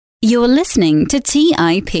You're listening to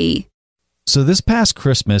TIP. So this past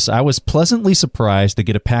Christmas, I was pleasantly surprised to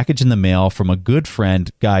get a package in the mail from a good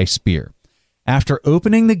friend, Guy Spear. After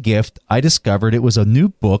opening the gift, I discovered it was a new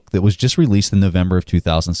book that was just released in November of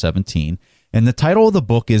 2017, and the title of the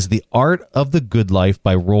book is The Art of the Good Life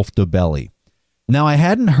by Rolf Dobelli. Now, I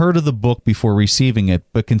hadn't heard of the book before receiving it,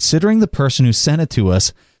 but considering the person who sent it to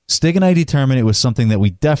us, Stig and I determined it was something that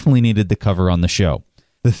we definitely needed to cover on the show.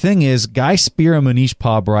 The thing is, Guy Spear and Manish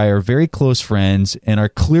Pabrai are very close friends and are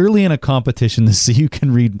clearly in a competition to see who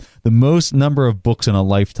can read the most number of books in a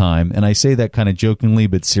lifetime. And I say that kind of jokingly,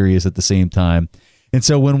 but serious at the same time. And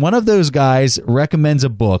so when one of those guys recommends a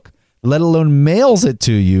book, let alone mails it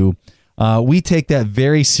to you, we take that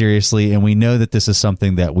very seriously, and we know that this is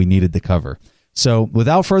something that we needed to cover. So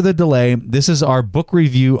without further delay, this is our book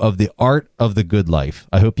review of The Art of the Good Life.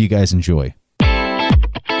 I hope you guys enjoy.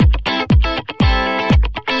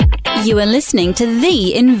 You are listening to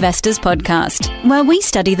The Investors Podcast, where we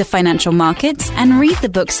study the financial markets and read the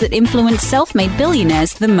books that influence self-made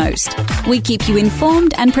billionaires the most. We keep you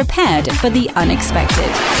informed and prepared for the unexpected.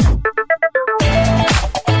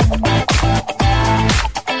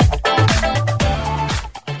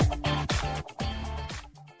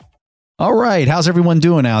 All right, how's everyone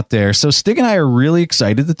doing out there? So Stig and I are really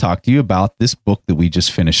excited to talk to you about this book that we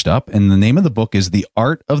just finished up, and the name of the book is The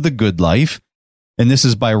Art of the Good Life. And this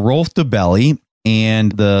is by Rolf Dobelli,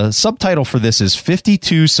 and the subtitle for this is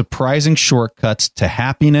 52 Surprising Shortcuts to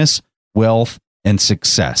Happiness, Wealth, and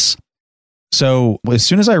Success. So as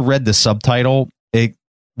soon as I read the subtitle, it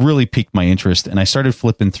really piqued my interest, and I started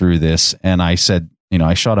flipping through this, and I said,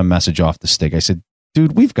 I shot a message off to Stig. I said,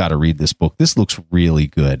 dude, we've got to read this book. This looks really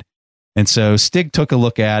good. And so Stig took a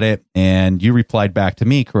look at it, and you replied back to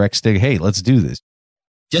me, correct, Stig? Hey, let's do this.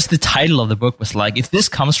 Just the title of the book was like, if this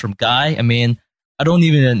comes from Guy, I don't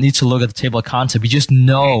even need to look at the table of contents. We just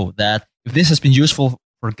know that if this has been useful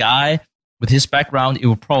for Guy with his background, it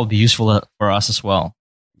will probably be useful for us as well.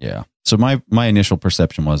 Yeah. So my initial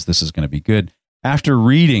perception was this is going to be good. After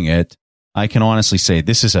reading it, I can honestly say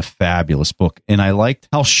this is a fabulous book. And I liked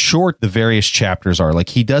how short the various chapters are. Like,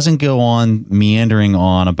 he doesn't go on meandering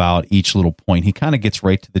on about each little point. He kind of gets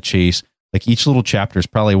right to the chase. Like, each little chapter is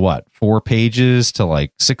probably 4 pages to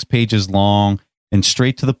 6 pages long. And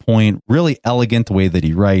straight to the point, really elegant the way that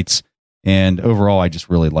he writes. And overall, I just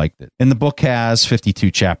really liked it. And the book has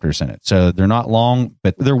 52 chapters in it. So they're not long,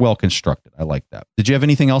 but they're well constructed. I like that. Did you have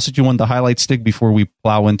anything else that you wanted to highlight, Stig, before we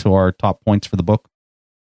plow into our top points for the book?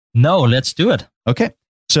 No, let's do it. Okay.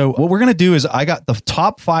 So what we're going to do is I got the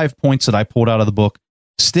top 5 points that I pulled out of the book.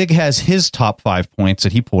 Stig has his top 5 points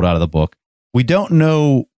that he pulled out of the book. We don't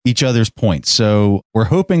know each other's points. So we're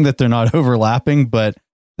hoping that they're not overlapping, but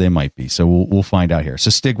they might be. So we'll find out here. So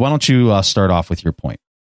Stig, why don't you start off with your point?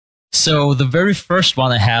 So the very first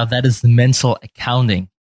one I have, that is mental accounting.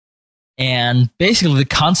 And basically the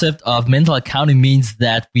concept of mental accounting means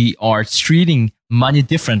that we are treating money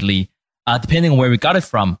differently, depending on where we got it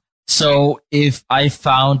from. So if I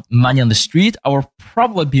found money on the street, I would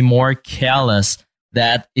probably be more careless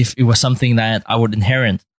that if it was something that I would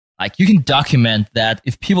inherit. Like, you can document that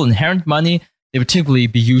if people inherit money, they would typically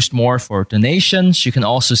be used more for donations. You can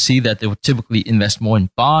also see that they would typically invest more in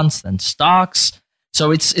bonds than stocks.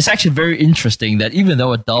 So it's actually very interesting that even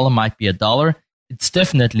though a dollar might be a dollar, it's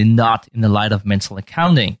definitely not in the light of mental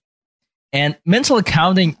accounting. And mental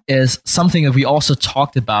accounting is something that we also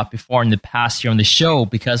talked about before in the past here on the show,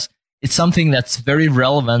 because it's something that's very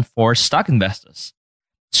relevant for stock investors.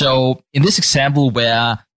 So in this example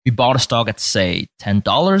where we bought a stock at, say,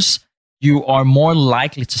 $10, you are more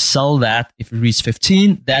likely to sell that if it reaches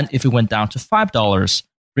 15 than if it went down to $5,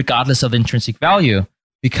 regardless of the intrinsic value,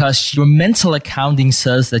 because your mental accounting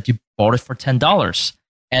says that you bought it for $10.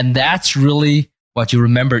 And that's really what you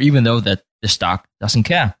remember, even though that the stock doesn't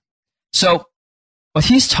care. So what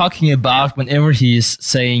he's talking about whenever he's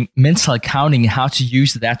saying mental accounting, how to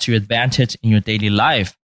use that to your advantage in your daily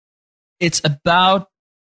life, it's about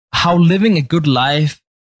how living a good life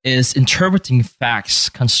is interpreting facts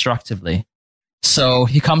constructively. So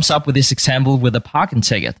he comes up with this example with a parking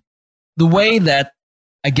ticket. The way that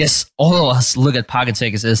I guess all of us look at parking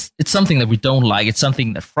tickets is it's something that we don't like. It's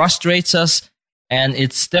something that frustrates us, and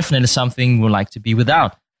it's definitely something we like to be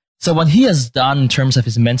without. So what he has done in terms of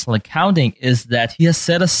his mental accounting is that he has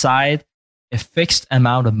set aside a fixed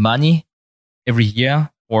amount of money every year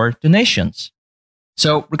for donations.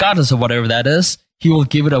 So regardless of whatever that is, he will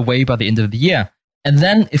give it away by the end of the year. And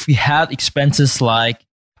then if we have expenses like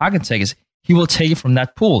parking tickets, he will take it from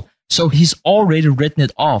that pool. So he's already written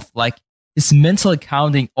it off. Like, his mental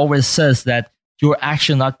accounting always says that you're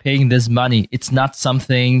actually not paying this money. It's not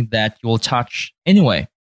something that you'll touch anyway.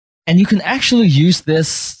 And you can actually use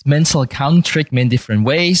this mental accounting trick in different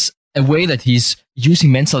ways. A way that he's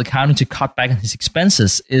using mental accounting to cut back on his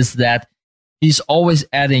expenses is that he's always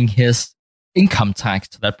adding his income tax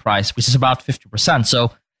to that price, which is about 50%.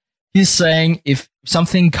 So he's saying if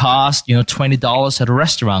something costs, $20 at a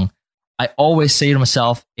restaurant, I always say to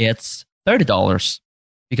myself, it's $30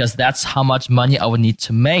 because that's how much money I would need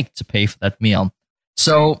to make to pay for that meal.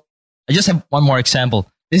 So I just have one more example.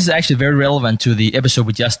 This is actually very relevant to the episode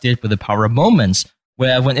we just did with the power of moments,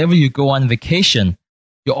 where whenever you go on vacation,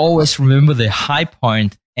 you always remember the high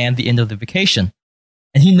point and the end of the vacation.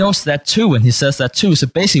 And he knows that too, and he says that too. So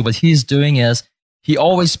basically what he's doing is he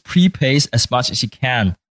always prepays as much as he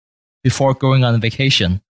can before going on a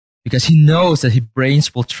vacation, because he knows that his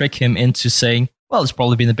brains will trick him into saying, well, it's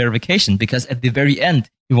probably been a better vacation, because at the very end,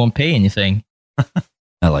 he won't pay anything.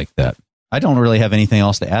 I like that. I don't really have anything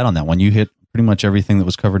else to add on that one. You hit pretty much everything that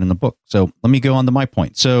was covered in the book. So let me go on to my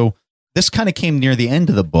point. So this kind of came near the end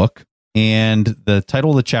of the book, and the title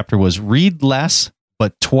of the chapter was Read Less,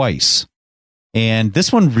 But Twice. And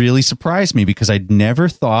this one really surprised me because I'd never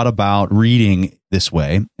thought about reading this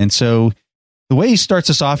way. And so the way he starts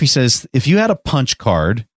us off, he says, if you had a punch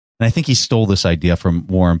card, and I think he stole this idea from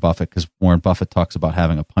Warren Buffett because Warren Buffett talks about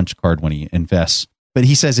having a punch card when he invests. But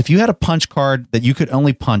he says, if you had a punch card that you could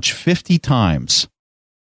only punch 50 times,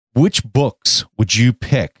 which books would you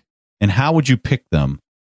pick and how would you pick them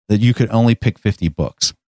that you could only pick 50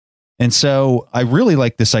 books? And so I really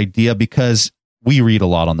like this idea because we read a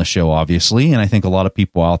lot on the show, obviously. And I think a lot of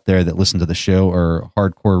people out there that listen to the show are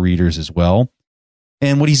hardcore readers as well.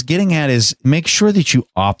 And what he's getting at is make sure that you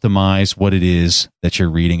optimize what it is that you're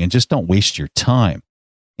reading and just don't waste your time.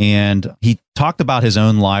 And he talked about his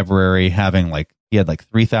own library having he had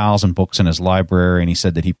 3,000 books in his library. And he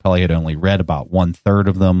said that he probably had only read about 1/3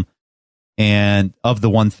 of them. And of the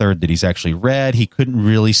 1/3 that he's actually read, he couldn't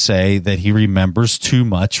really say that he remembers too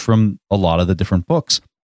much from a lot of the different books.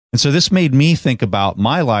 And so this made me think about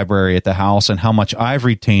my library at the house and how much I've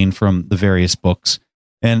retained from the various books.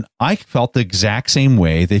 And I felt the exact same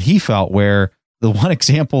way that he felt, where the one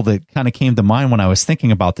example that kind of came to mind when I was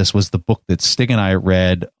thinking about this was the book that Stig and I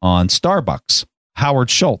read on Starbucks, Howard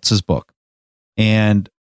Schultz's book. And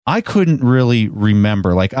I couldn't really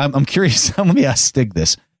remember. I'm curious. Let me ask Stig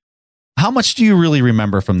this. How much do you really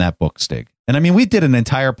remember from that book, Stig? And I mean, we did an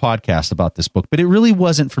entire podcast about this book, but it really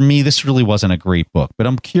wasn't, for me, this really wasn't a great book. But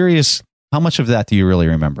I'm curious, how much of that do you really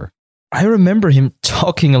remember? I remember him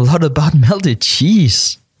talking a lot about melted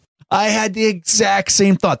cheese. I had the exact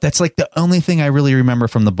same thought. That's the only thing I really remember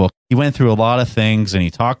from the book. He went through a lot of things and he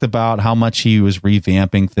talked about how much he was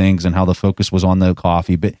revamping things and how the focus was on the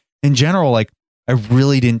coffee. But in general, I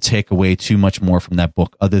really didn't take away too much more from that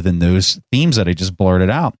book other than those themes that I just blurted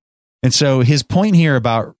out. And so his point here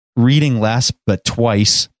about reading less but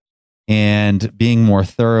twice and being more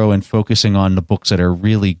thorough and focusing on the books that are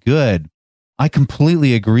really good, I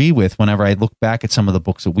completely agree with whenever I look back at some of the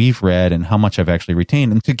books that we've read and how much I've actually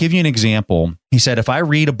retained. And to give you an example, he said, if I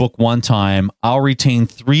read a book one time, I'll retain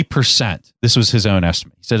 3%. This was his own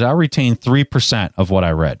estimate. He said, I'll retain 3% of what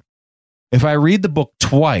I read. If I read the book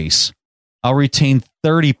twice, I'll retain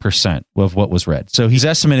 30% of what was read. So his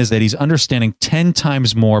estimate is that he's understanding 10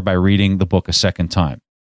 times more by reading the book a second time.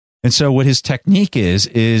 And so what his technique is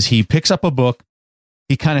he picks up a book,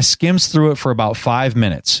 he kind of skims through it for about 5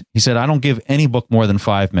 minutes. He said, I don't give any book more than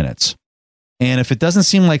 5 minutes. And if it doesn't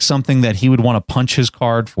seem like something that he would want to punch his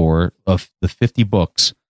card for of the 50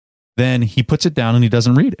 books, then he puts it down and he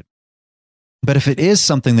doesn't read it. But if it is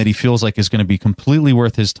something that he feels like is going to be completely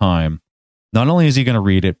worth his time, not only is he going to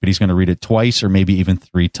read it, but he's going to read it twice or maybe even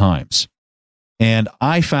 3 times. And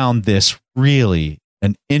I found this really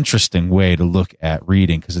an interesting way to look at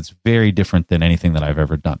reading because it's very different than anything that I've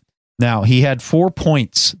ever done. Now, he had 4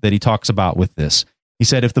 points that he talks about with this. He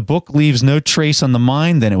said, if the book leaves no trace on the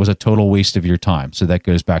mind, then it was a total waste of your time. So that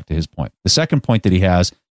goes back to his point. The second point that he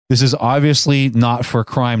has, this is obviously not for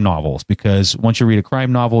crime novels because once you read a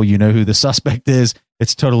crime novel, you know who the suspect is.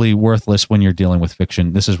 It's totally worthless when you're dealing with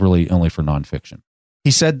fiction. This is really only for nonfiction. He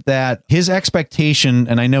said that his expectation,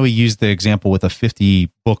 and I know he used the example with a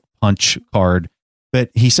 50-book punch card, but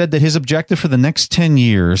he said that his objective for the next 10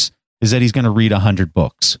 years is that he's going to read 100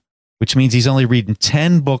 books, which means he's only reading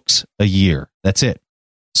 10 books a year. That's it.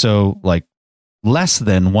 So less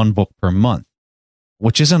than 1 book per month,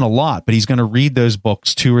 which isn't a lot, but he's going to read those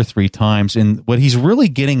books 2 or 3 times. And what he's really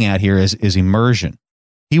getting at here is immersion.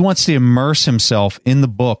 He wants to immerse himself in the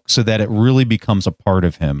book so that it really becomes a part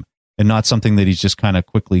of him and not something that he's just kind of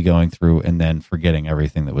quickly going through and then forgetting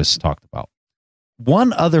everything that was talked about.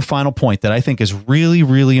 One other final point that I think is really,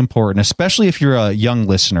 really important, especially if you're a young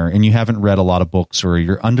listener and you haven't read a lot of books or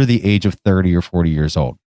you're under the age of 30 or 40 years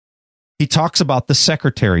old. He talks about the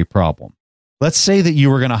secretary problem. Let's say that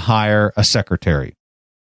you were going to hire a secretary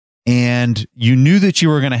and you knew that you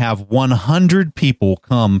were going to have 100 people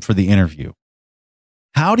come for the interview.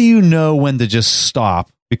 How do you know when to just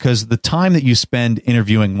stop? Because the time that you spend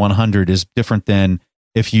interviewing 100 is different than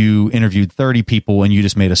if you interviewed 30 people and you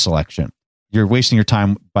just made a selection. You're wasting your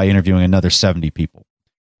time by interviewing another 70 people.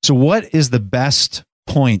 So what is the best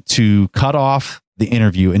point to cut off the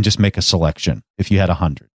interview and just make a selection if you had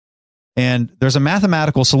 100? And there's a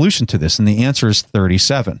mathematical solution to this, and the answer is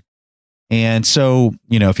 37. And so,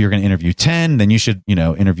 if you're going to interview 10, then you should,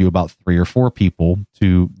 interview about 3 or 4 people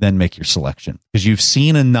to then make your selection, because you've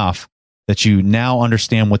seen enough that you now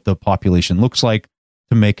understand what the population looks like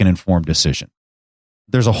to make an informed decision.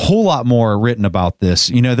 There's a whole lot more written about this.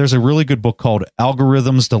 There's a really good book called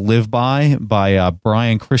Algorithms to Live by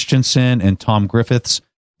Brian Christensen and Tom Griffiths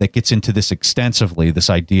that gets into this extensively, this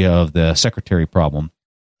idea of the secretary problem.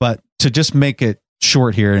 But to just make it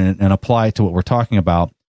short here and apply it to what we're talking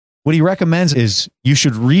about, what he recommends is you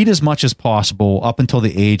should read as much as possible up until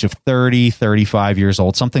the age of 30, 35 years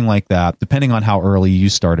old, something like that, depending on how early you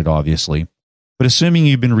started, obviously. But assuming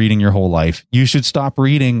you've been reading your whole life, you should stop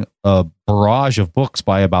reading a barrage of books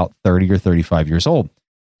by about 30 or 35 years old.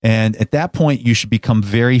 And at that point, you should become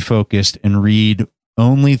very focused and read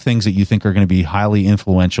only things that you think are going to be highly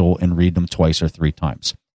influential and read them 2 or 3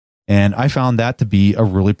 times. And I found that to be a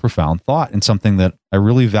really profound thought and something that I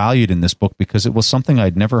really valued in this book because it was something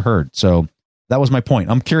I'd never heard. So that was my point.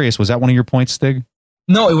 I'm curious, was that one of your points, Stig?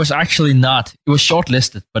 No, it was actually not. It was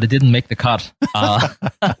shortlisted, but it didn't make the cut.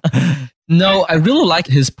 No, I really like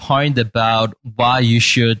his point about why you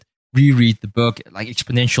should reread the book, like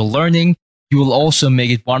exponential learning. You will also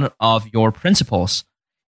make it one of your principles.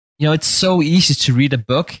 It's so easy to read a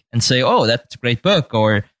book and say, oh, that's a great book,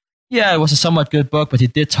 or yeah, it was a somewhat good book, but he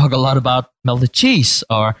did talk a lot about melted cheese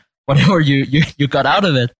or whatever you got out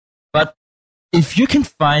of it. But if you can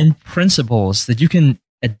find principles that you can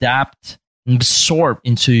adapt and absorb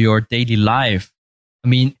into your daily life,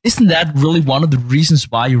 isn't that really one of the reasons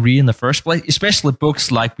why you read in the first place? Especially books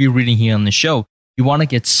like we're reading here on the show. You want to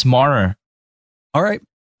get smarter. All right.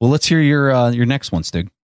 Well, let's hear your next one, Stig.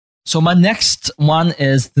 So my next one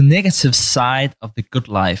is the negative side of the good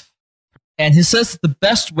life. And he says the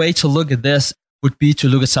best way to look at this would be to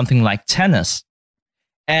look at something like tennis.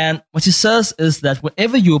 And what he says is that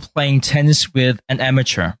whenever you're playing tennis with an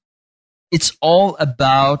amateur, it's all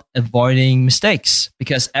about avoiding mistakes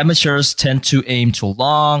because amateurs tend to aim too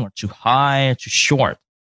long or too high or too short.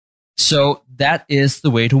 So that is the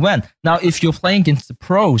way to win. Now, if you're playing against the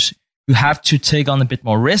pros, you have to take on a bit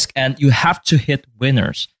more risk and you have to hit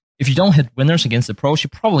winners. If you don't hit winners against the pros, you're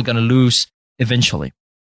probably going to lose eventually.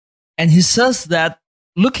 And he says that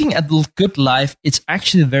looking at the good life, it's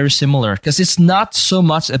actually very similar because it's not so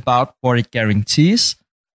much about what it guarantees,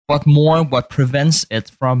 but more what prevents it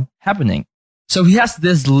from happening. So he has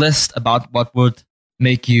this list about what would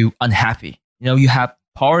make you unhappy. You have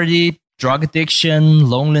poverty, drug addiction,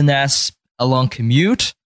 loneliness, a long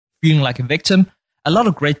commute, feeling like a victim, a lot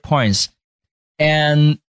of great points.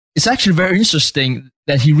 And it's actually very interesting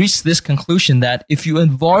that he reached this conclusion that if you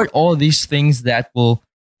avoid all of these things that will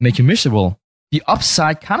make you miserable, the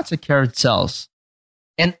upside kind of takes care of itself.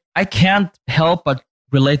 And I can't help but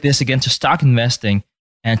relate this again to stock investing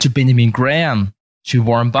and to Benjamin Graham, to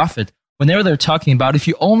Warren Buffett. Whenever they're talking about if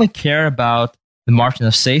you only care about the margin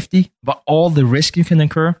of safety, about all the risk you can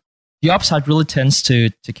incur, the upside really tends to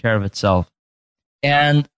take care of itself.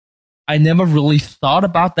 And I never really thought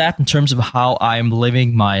about that in terms of how I'm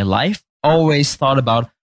living my life. Always thought about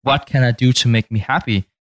what can I do to make me happy.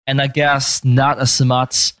 And I guess not as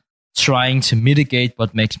much trying to mitigate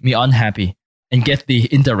what makes me unhappy and get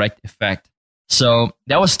the indirect effect. So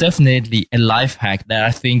that was definitely a life hack that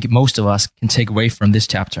I think most of us can take away from this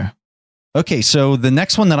chapter. Okay, so the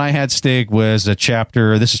next one that I had, Stig, was this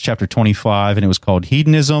is chapter 25, and it was called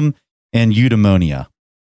Hedonism and Eudaimonia.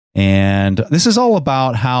 And this is all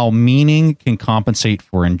about how meaning can compensate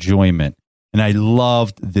for enjoyment. And I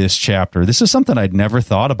loved this chapter. This is something I'd never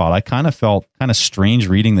thought about. I kind of felt kind of strange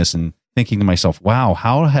reading this and thinking to myself, wow,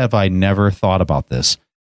 how have I never thought about this?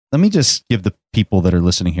 Let me just give the people that are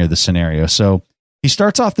listening here the scenario. So he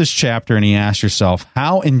starts off this chapter and he asks yourself,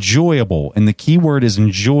 how enjoyable, and the key word is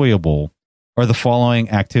enjoyable, are the following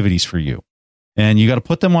activities for you? And you got to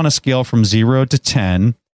put them on a scale from 0 to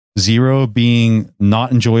 10, 0 being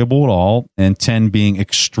not enjoyable at all, and 10 being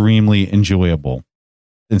extremely enjoyable.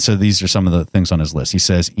 And so these are some of the things on his list. He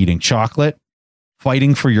says eating chocolate,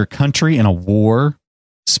 fighting for your country in a war,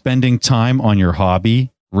 spending time on your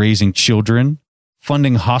hobby, raising children,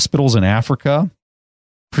 funding hospitals in Africa,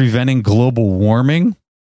 preventing global warming,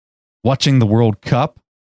 watching the World Cup.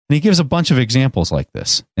 And he gives a bunch of examples like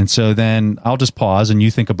this. And so then I'll just pause and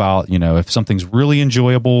you think about, if something's really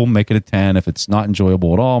enjoyable, make it a 10. If it's not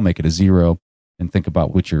enjoyable at all, make it a 0 and think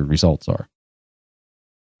about what your results are.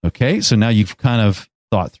 Okay, so now you've kind of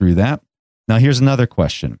thought through that. Now here's another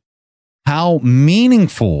question. How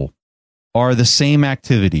meaningful are the same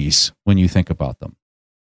activities when you think about them?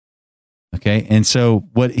 Okay, and so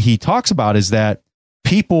what he talks about is that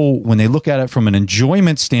people, when they look at it from an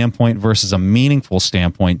enjoyment standpoint versus a meaningful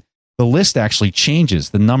standpoint, the list actually changes.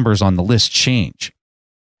 The numbers on the list change.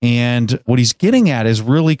 And what he's getting at is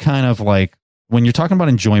really kind of like, when you're talking about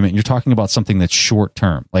enjoyment, you're talking about something that's short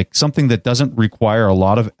term, like something that doesn't require a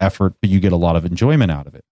lot of effort, but you get a lot of enjoyment out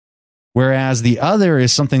of it. Whereas the other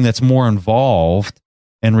is something that's more involved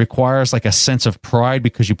and requires like a sense of pride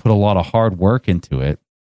because you put a lot of hard work into it,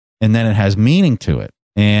 and then it has meaning to it.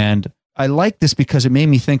 And I like this because it made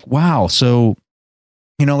me think, wow, so,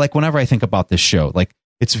 like whenever I think about this show, like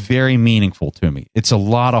it's very meaningful to me. It's a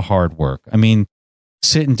lot of hard work. I mean,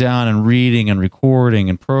 sitting down and reading and recording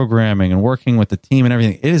and programming and working with the team and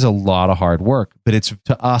everything, it is a lot of hard work, but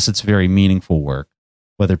to us, it's very meaningful work,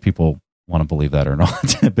 whether people want to believe that or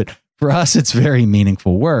not. But for us, it's very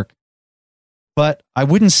meaningful work. But I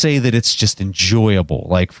wouldn't say that it's just enjoyable.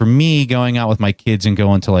 Like for me, going out with my kids and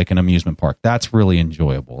going to like an amusement park, that's really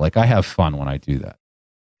enjoyable. Like I have fun when I do that.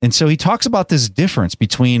 And so he talks about this difference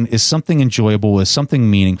between is something enjoyable, is something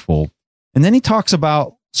meaningful. And then he talks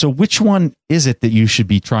about, so which one is it that you should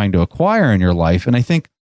be trying to acquire in your life? And I think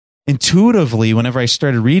intuitively, whenever I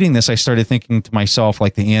started reading this, I started thinking to myself,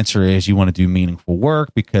 like the answer is you want to do meaningful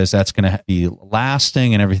work because that's going to be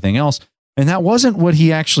lasting and everything else. And that wasn't what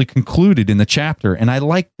he actually concluded in the chapter. And I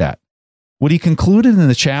liked that. What he concluded in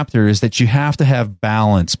the chapter is that you have to have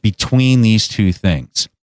balance between these two things.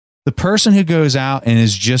 The person who goes out and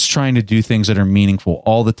is just trying to do things that are meaningful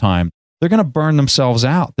all the time, they're going to burn themselves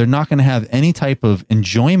out. They're not going to have any type of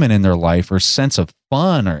enjoyment in their life or sense of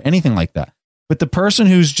fun or anything like that. But the person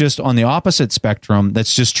who's just on the opposite spectrum,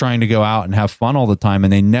 that's just trying to go out and have fun all the time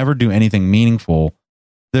and they never do anything meaningful,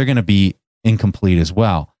 they're going to be incomplete as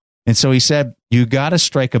well. And so he said, you got to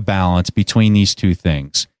strike a balance between these two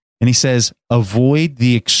things. And he says, avoid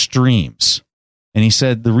the extremes. And he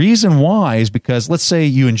said, the reason why is because let's say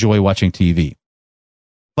you enjoy watching TV.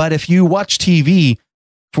 But if you watch TV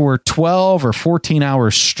for 12 or 14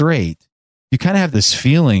 hours straight, you kind of have this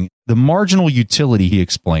feeling, the marginal utility, he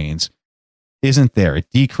explains, isn't there.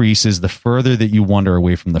 It decreases the further that you wander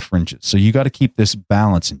away from the fringes. So you got to keep this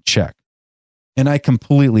balance in check. And I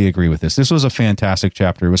completely agree with this. This was a fantastic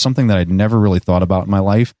chapter. It was something that I'd never really thought about in my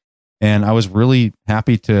life. And I was really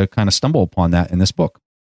happy to kind of stumble upon that in this book.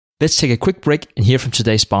 Let's take a quick break and hear from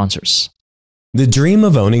today's sponsors. The dream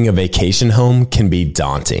of owning a vacation home can be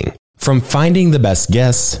daunting. From finding the best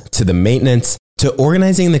guests, to the maintenance, to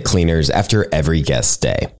organizing the cleaners after every guest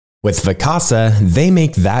stay. With Vacasa, they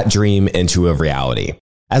make that dream into a reality.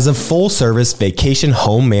 As a full-service vacation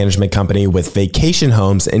home management company with vacation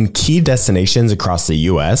homes in key destinations across the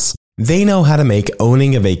U.S., they know how to make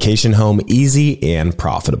owning a vacation home easy and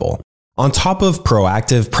profitable. On top of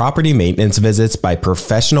proactive property maintenance visits by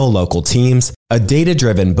professional local teams, a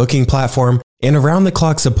data-driven booking platform, and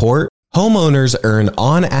around-the-clock support, homeowners earn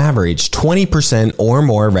on average 20% or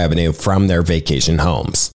more revenue from their vacation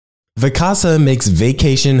homes. Vacasa makes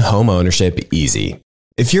vacation home ownership easy.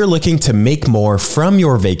 If you're looking to make more from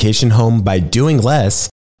your vacation home by doing less,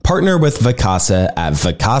 partner with Vacasa at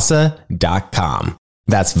vacasa.com.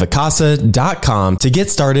 That's vacasa.com to get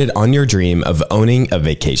started on your dream of owning a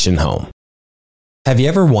vacation home. Have you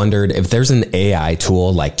ever wondered if there's an AI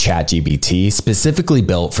tool like ChatGPT specifically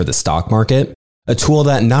built for the stock market? A tool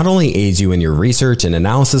that not only aids you in your research and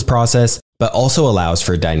analysis process, but also allows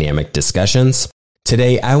for dynamic discussions?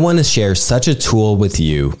 Today, I want to share such a tool with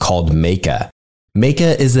you called Meka.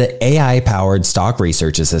 Meka is the AI-powered stock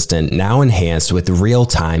research assistant now enhanced with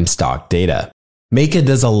real-time stock data. Meka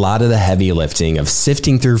does a lot of the heavy lifting of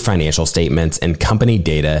sifting through financial statements and company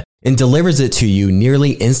data and delivers it to you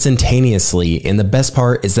nearly instantaneously, and the best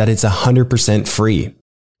part is that it's 100% free.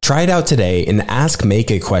 Try it out today and ask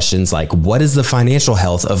Meka questions like, what is the financial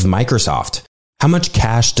health of Microsoft? How much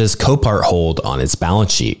cash does Copart hold on its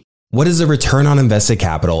balance sheet? What is the return on invested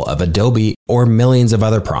capital of Adobe, or millions of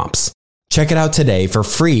other prompts? Check it out today for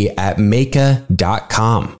free at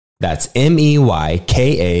Meka.com. That's MEYKA.com.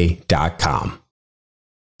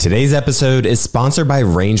 Today's episode is sponsored by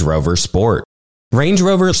Range Rover Sport. Range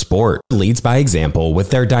Rover Sport leads by example with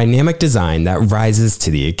their dynamic design that rises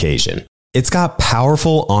to the occasion. It's got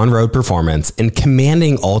powerful on-road performance and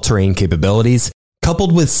commanding all-terrain capabilities,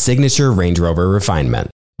 coupled with signature Range Rover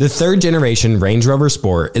refinement. The third generation Range Rover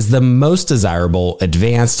Sport is the most desirable,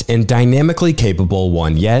 advanced, and dynamically capable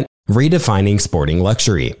one yet, redefining sporting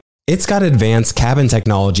luxury. It's got advanced cabin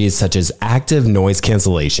technologies such as active noise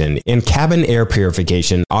cancellation and cabin air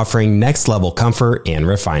purification, offering next-level comfort and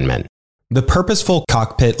refinement. The purposeful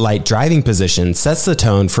cockpit light driving position sets the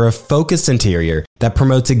tone for a focused interior that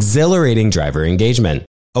promotes exhilarating driver engagement.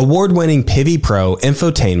 Award-winning Pivi Pro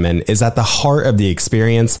infotainment is at the heart of the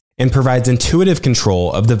experience and provides intuitive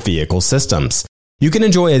control of the vehicle systems. You can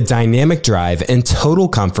enjoy a dynamic drive and total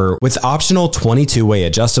comfort with optional 22-way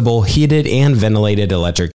adjustable, heated and ventilated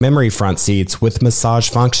electric memory front seats with massage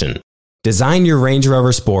function. Design your Range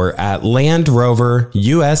Rover Sport at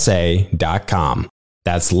LandRoverUSA.com.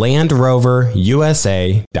 That's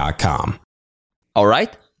LandRoverUSA.com. All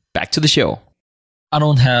right, back to the show. I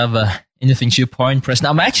don't have anything to your point, Preston.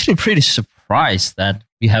 I'm actually pretty surprised that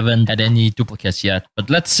we haven't had any duplicates yet. But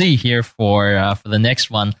let's see here for the next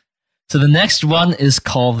one. So the next one is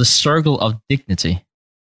called the Circle of Dignity.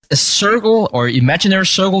 A circle or imaginary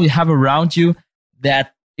circle you have around you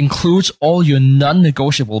that includes all your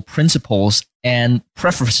non-negotiable principles and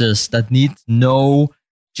preferences that need no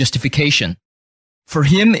justification. For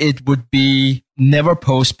him, it would be never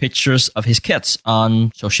post pictures of his kids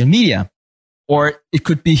on social media. Or it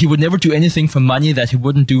could be he would never do anything for money that he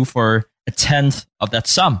wouldn't do for a tenth of that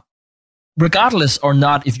sum. Regardless or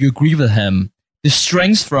not if you agree with him, the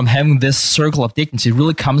strength from having this circle of dignity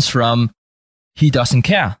really comes from he doesn't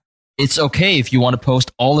care. It's okay if you want to post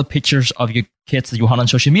all the pictures of your kids that you want on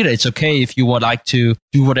social media. It's okay if you would like to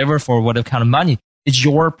do whatever for whatever kind of money. It's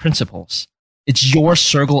your principles. It's your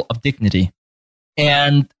circle of dignity.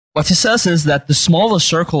 And what he says is that the smaller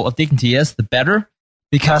circle of dignity is, the better,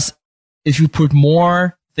 because if you put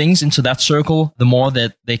more things into that circle, the more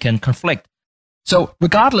that they can conflict. So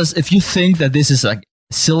regardless, if you think that this is a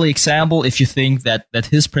silly example, if you think that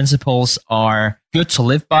his principles are good to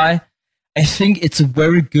live by, I think it's a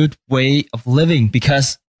very good way of living,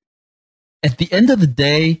 because at the end of the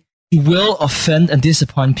day, you will offend and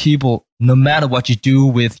disappoint people no matter what you do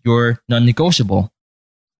with your non-negotiable.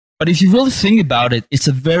 But if you really think about it, it's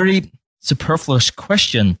a very superfluous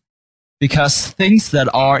question, because things that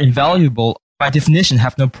are invaluable by definition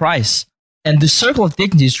have no price. And the circle of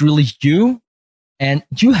dignity is really you, and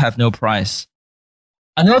you have no price.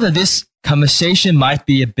 I know that this conversation might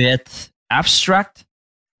be a bit abstract,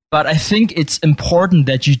 but I think it's important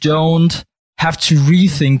that you don't have to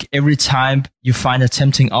rethink every time you find a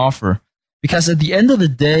tempting offer, because at the end of the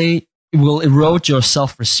day, it will erode your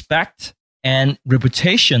self-respect and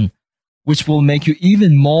reputation, which will make you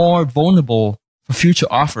even more vulnerable for future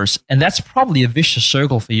offers. And that's probably a vicious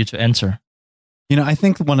circle for you to enter. You know, I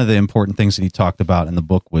think one of the important things that he talked about in the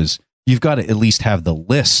book was you've got to at least have the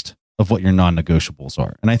list of what your non-negotiables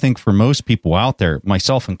are. And I think for most people out there,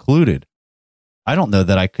 myself included, I don't know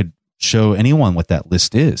that I could show anyone what that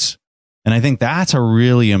list is. And I think that's a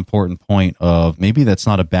really important point of maybe that's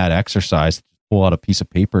not a bad exercise to pull out a piece of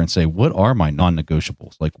paper and say, what are my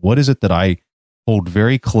non-negotiables? Like, what is it that I hold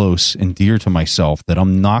very close and dear to myself that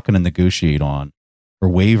I'm not going to negotiate on or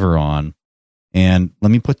waver on? And let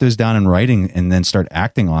me put those down in writing and then start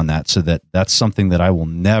acting on that, so that that's something that I will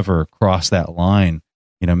never cross that line.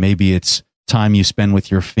 You know, maybe it's time you spend with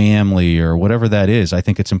your family or whatever that is. I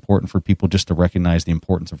think it's important for people just to recognize the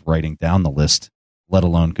importance of writing down the list, let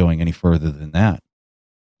alone going any further than that.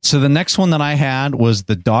 So the next one that I had was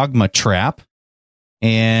the dogma trap.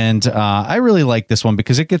 And I really like this one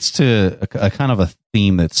because it gets to a kind of a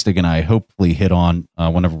theme that Stig and I hopefully hit on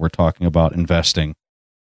whenever we're talking about investing.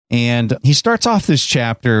 And he starts off this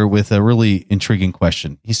chapter with a really intriguing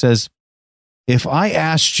question. He says, if I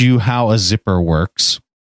asked you how a zipper works,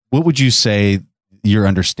 what would you say your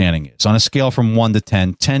understanding is? On a scale from 1 to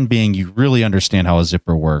 10, 10 being you really understand how a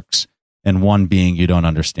zipper works, and 1 being you don't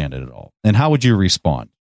understand it at all. And how would you respond?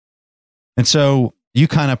 And so you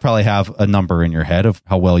kind of probably have a number in your head of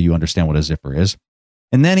how well you understand what a zipper is.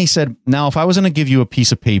 And then he said, now, if I was going to give you a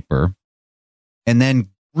piece of paper and then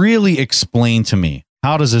really explain to me,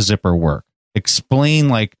 how does a zipper work? Explain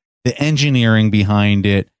like the engineering behind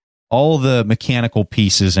it, all the mechanical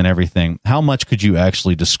pieces and everything. How much could you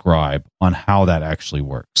actually describe on how that actually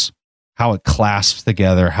works? How it clasps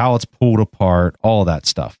together, how it's pulled apart, all that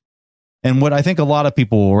stuff. And what I think a lot of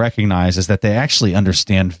people will recognize is that they actually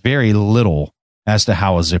understand very little as to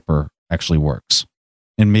how a zipper actually works.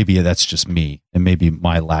 And maybe that's just me, and maybe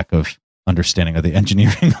my lack of understanding of the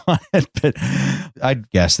engineering on it, but I'd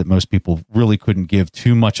guess that most people really couldn't give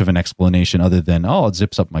too much of an explanation other than, oh, it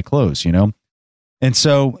zips up my clothes, you know? And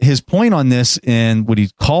so his point on this, and what he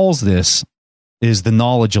calls this, is the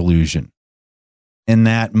knowledge illusion, in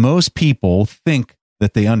that most people think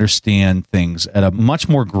that they understand things at a much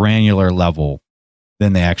more granular level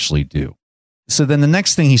than they actually do. So then the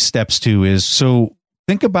next thing he steps to is, so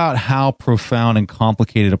think about how profound and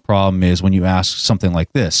complicated a problem is when you ask something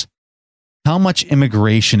like this. How much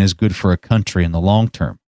immigration is good for a country in the long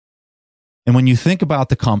term? And when you think about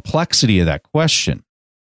the complexity of that question,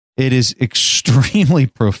 it is extremely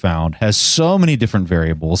profound, has so many different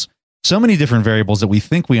variables that we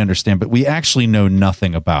think we understand, but we actually know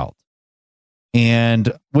nothing about.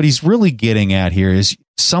 And what he's really getting at here is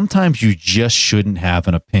sometimes you just shouldn't have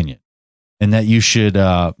an opinion, and that you should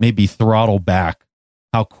maybe throttle back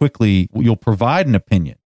how quickly you'll provide an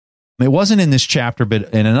opinion. It wasn't in this chapter,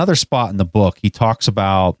 but in another spot in the book, he talks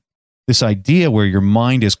about this idea where your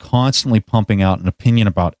mind is constantly pumping out an opinion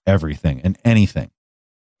about everything and anything.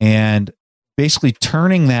 And basically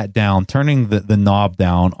turning that down, turning the knob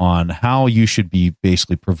down on how you should be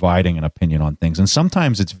basically providing an opinion on things. And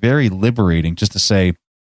sometimes it's very liberating just to say,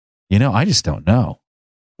 you know, I just don't know.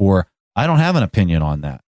 Or I don't have an opinion on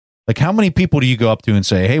that. Like, how many people do you go up to and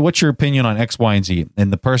say, hey, what's your opinion on X, Y, and Z?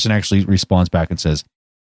 And the person actually responds back and says,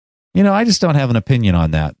 you know, I just don't have an opinion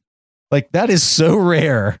on that. Like, that is so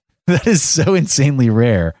rare. That is so insanely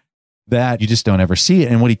rare that you just don't ever see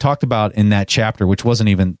it. And what he talked about in that chapter, which wasn't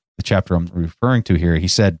even the chapter I'm referring to here, he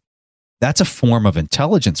said, that's a form of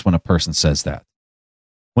intelligence when a person says that.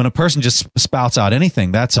 When a person just spouts out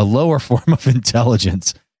anything, that's a lower form of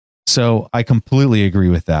intelligence. So I completely agree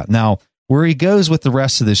with that. Now, where he goes with the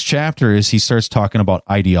rest of this chapter is he starts talking about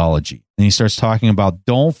ideology. And he starts talking about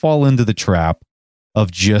don't fall into the trap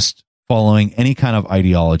of just following any kind of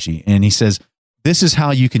ideology. And he says, this is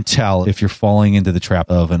how you can tell if you're falling into the trap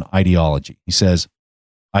of an ideology. He says,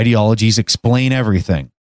 ideologies explain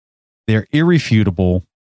everything. They're irrefutable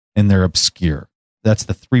and they're obscure. That's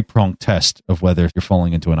the three-pronged test of whether you're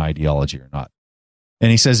falling into an ideology or not. And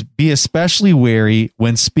he says, be especially wary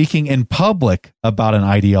when speaking in public about an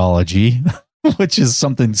ideology, which is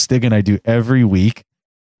something Stig and I do every week,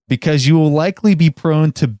 because you will likely be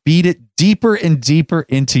prone to beat it deeper and deeper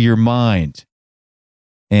into your mind.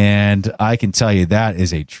 And I can tell you that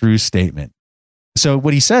is a true statement. So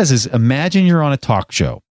what he says is, imagine you're on a talk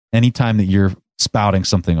show anytime that you're spouting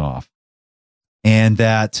something off. And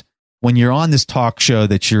that when you're on this talk show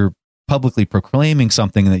that you're publicly proclaiming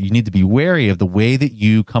something, that you need to be wary of the way that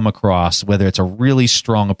you come across, whether it's a really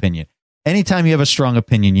strong opinion. Anytime you have a strong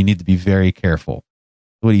opinion, you need to be very careful.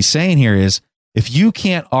 What he's saying here is, if you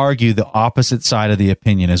can't argue the opposite side of the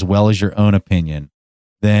opinion as well as your own opinion,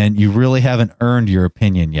 then you really haven't earned your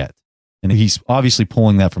opinion yet. And he's obviously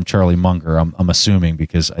pulling that from Charlie Munger, I'm assuming,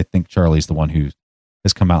 because I think Charlie's the one who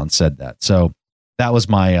has come out and said that. So that was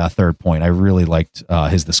my third point. I really liked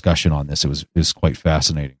his discussion on this. It was quite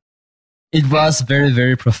fascinating. It was very,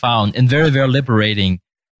 very profound and very, very liberating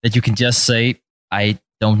that you can just say, I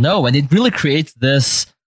don't know. And it really creates this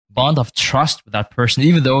bond of trust with that person,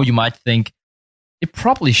 even though you might think it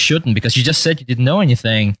probably shouldn't because you just said you didn't know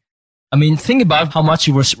anything. I mean, think about how much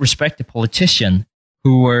you respect a politician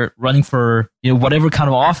who were running for, you know, whatever kind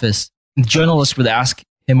of office. The journalist would ask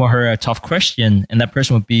him or her a tough question, and that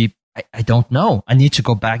person would be, I don't know. I need to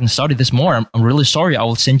go back and study this more. I'm really sorry. I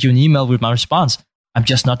will send you an email with my response. I'm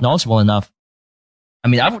just not knowledgeable enough. I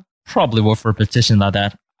mean, I would probably vote for a petition like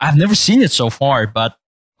that. I've never seen it so far, but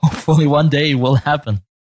hopefully one day it will happen.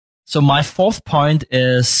 So my fourth point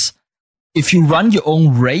is, if you run your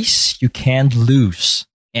own race, you can't lose.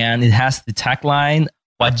 And it has the tagline,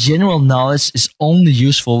 why general knowledge is only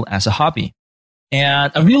useful as a hobby.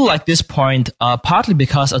 And I really like this point, partly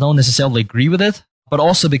because I don't necessarily agree with it, but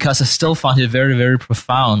also because I still find it very, very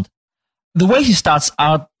profound. The way he starts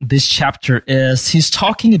out this chapter is he's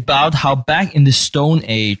talking about how back in the Stone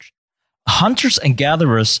Age, hunters and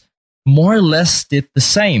gatherers more or less did the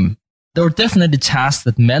same. There were definitely tasks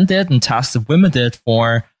that men did and tasks that women did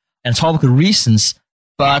for anthropical reasons,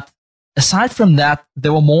 but aside from that, they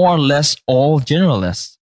were more or less all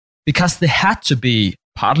generalists because they had to be,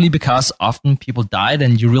 partly because often people died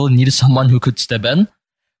and you really needed someone who could step in.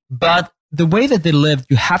 But the way that they lived,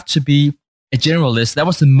 you have to be a generalist. That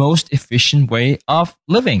was the most efficient way of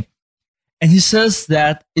living. And he says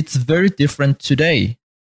that it's very different today.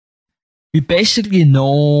 We basically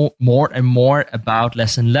know more and more about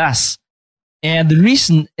less and less. And the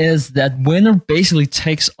reason is that winner basically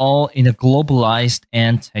takes all in a globalized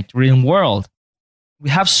and tech-driven world. We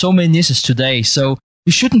have so many niches today, so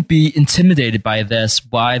you shouldn't be intimidated by this,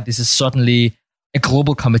 why this is suddenly a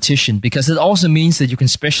global competition, because it also means that you can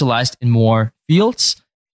specialize in more fields.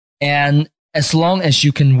 And as long as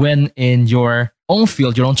you can win in your own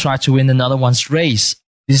field, you don't try to win another one's race.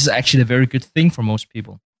 This is actually a very good thing for most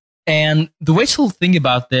people. And the way to think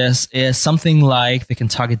about this is something like the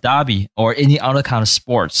Kentucky Derby or any other kind of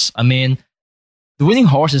sports. I mean, the winning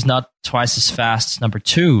horse is not twice as fast as number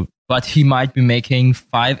 2, but he might be making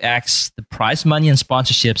 5x the prize money and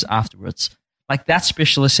sponsorships afterwards. Like, that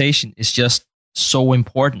specialization is just so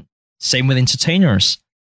important. Same with entertainers.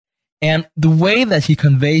 And the way that he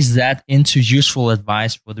conveys that into useful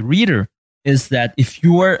advice for the reader is that if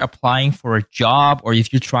you are applying for a job or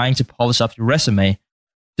if you're trying to polish up your resume,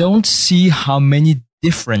 don't see how many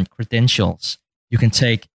different credentials you can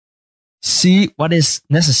take. See what is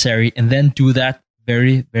necessary and then do that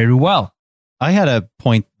very, very well. I had a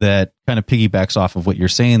point that kind of piggybacks off of what you're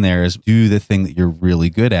saying there is do the thing that you're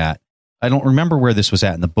really good at. I don't remember where this was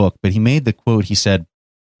at in the book, but he made the quote. He said,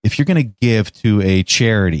 if you're going to give to a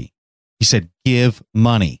charity, he said, give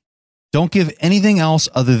money. Don't give anything else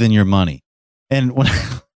other than your money. And when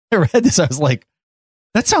I read this, I was like,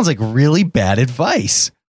 that sounds like really bad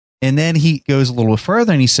advice. And then he goes a little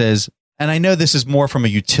further and he says, and I know this is more from a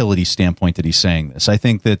utility standpoint that he's saying this. I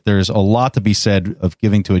think that there's a lot to be said of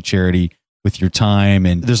giving to a charity with your time,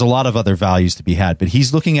 and there's a lot of other values to be had, but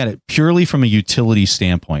he's looking at it purely from a utility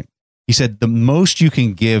standpoint. He said the most you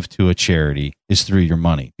can give to a charity is through your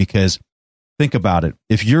money, because think about it.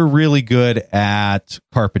 If you're really good at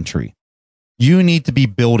carpentry, you need to be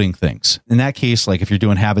building things. In that case, like if you're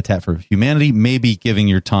doing Habitat for Humanity, maybe giving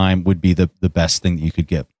your time would be the best thing that you could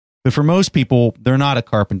give. But for most people, they're not a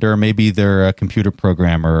carpenter. Maybe they're a computer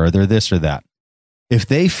programmer or they're this or that. If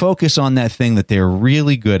they focus on that thing that they're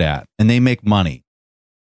really good at and they make money,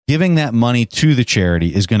 giving that money to the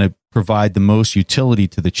charity is going to provide the most utility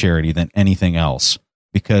to the charity than anything else.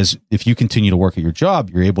 Because if you continue to work at your job,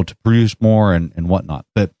 you're able to produce more and whatnot.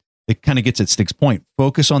 But it kind of gets at Stig's point.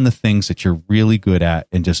 Focus on the things that you're really good at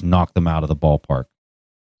and just knock them out of the ballpark.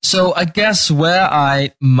 So I guess where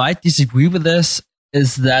I might disagree with this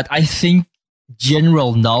is that I think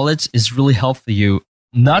general knowledge is really helpful for you,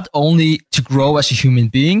 not only to grow as a human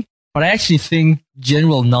being, but I actually think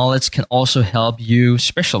general knowledge can also help you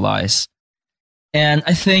specialize. And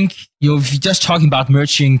I think, if you're just talking about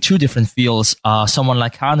merging two different fields, someone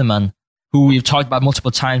like Kahneman, who we've talked about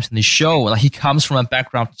multiple times in the show, like he comes from a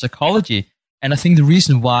background in psychology. And I think the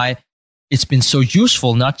reason why it's been so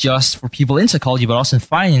useful, not just for people in psychology, but also in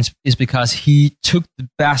finance, is because he took the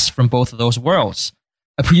best from both of those worlds.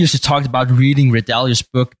 I previously talked about reading Ray Dalio's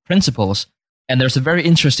book, Principles. And there's a very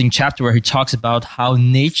interesting chapter where he talks about how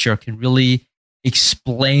nature can really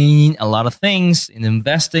explain a lot of things in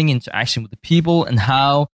investing, interaction with the people, and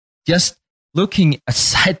how just looking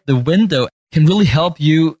outside the window can really help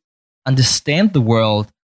you understand the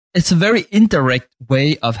world. It's a very indirect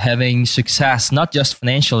way of having success, not just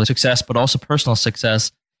financial success, but also personal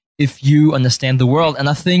success if you understand the world. And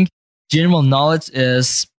I think general knowledge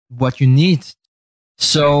is what you need.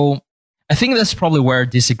 So I think that's probably where I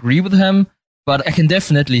disagree with him, but I can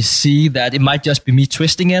definitely see that it might just be me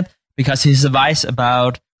twisting it, because his advice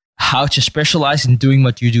about how to specialize in doing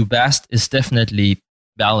what you do best is definitely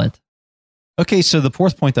valid. Okay, so the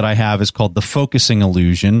fourth point that I have is called the focusing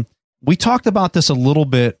illusion. We talked about this a little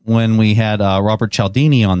bit when we had Robert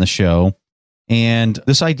Cialdini on the show, and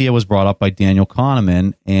this idea was brought up by Daniel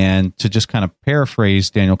Kahneman. And to just kind of paraphrase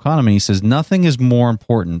Daniel Kahneman, he says, nothing is more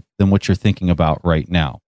important than what you're thinking about right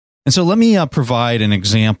now. And so let me provide an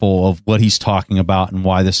example of what he's talking about and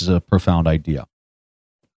why this is a profound idea.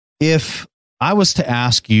 If I was to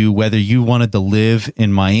ask you whether you wanted to live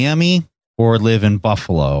in Miami or live in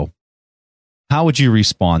Buffalo, how would you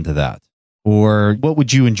respond to that? Or what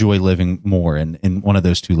would you enjoy living more in one of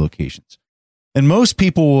those two locations? And most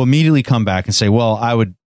people will immediately come back and say, well, I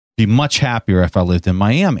would be much happier if I lived in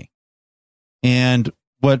Miami. And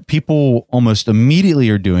what people almost immediately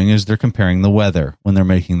are doing is they're comparing the weather when they're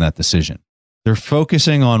making that decision. They're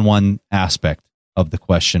focusing on one aspect of the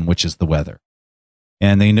question, which is the weather.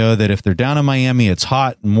 And they know that if they're down in Miami, it's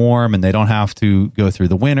hot and warm and they don't have to go through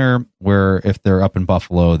the winter, where if they're up in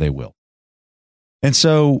Buffalo, they will. And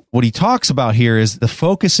so what he talks about here is the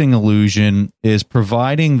focusing illusion is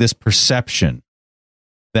providing this perception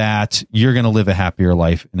that you're going to live a happier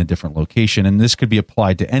life in a different location. And this could be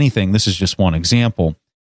applied to anything. This is just one example.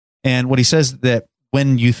 And what he says that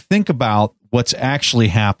when you think about what's actually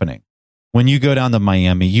happening, when you go down to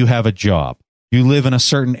Miami, you have a job. You live in a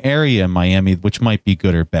certain area in Miami, which might be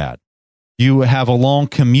good or bad. You have a long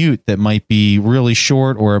commute that might be really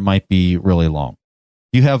short or it might be really long.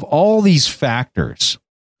 You have all these factors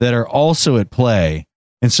that are also at play.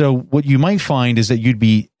 And so what you might find is that you'd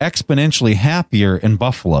be exponentially happier in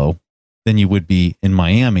Buffalo than you would be in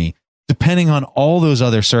Miami, depending on all those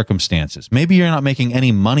other circumstances. Maybe you're not making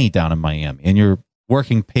any money down in Miami and you're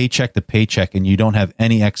working paycheck to paycheck and you don't have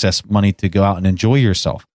any excess money to go out and enjoy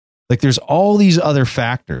yourself. Like there's all these other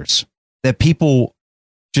factors that people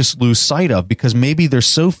just lose sight of because maybe they're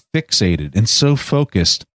so fixated and so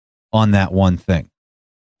focused on that one thing.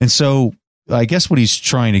 And so I guess what he's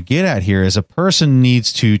trying to get at here is a person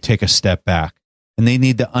needs to take a step back and they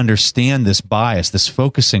need to understand this bias, this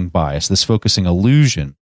focusing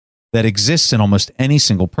illusion that exists in almost any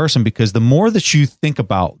single person, because the more that you think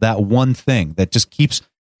about that one thing that just keeps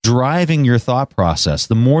driving your thought process,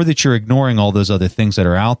 the more that you're ignoring all those other things that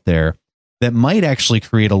are out there that might actually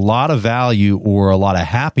create a lot of value or a lot of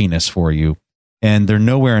happiness for you. And they're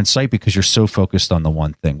nowhere in sight because you're so focused on the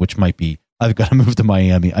one thing, which might be, I've got to move to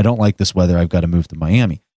Miami. I don't like this weather. I've got to move to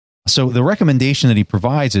Miami. So the recommendation that he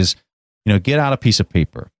provides is, get out a piece of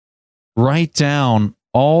paper, write down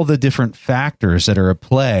all the different factors that are at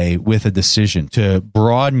play with a decision to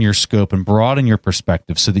broaden your scope and broaden your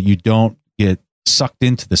perspective so that you don't get sucked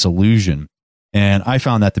into this illusion. And I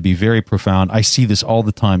found that to be very profound. I see this all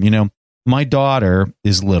the time. My daughter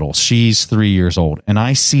is little. She's 3 years old. And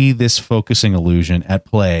I see this focusing illusion at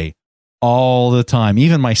play all the time.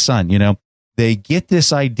 Even my son, they get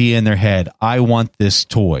this idea in their head. I want this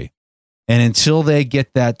toy. And until they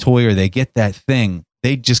get that toy or they get that thing,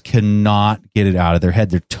 they just cannot get it out of their head.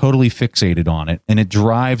 They're totally fixated on it. And it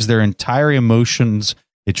drives their entire emotions.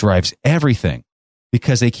 It drives everything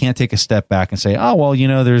because they can't take a step back and say, oh,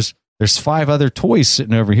 well, there's 5 other toys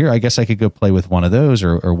sitting over here. I guess I could go play with one of those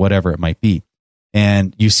or whatever it might be.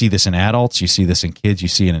 And you see this in adults, you see this in kids, you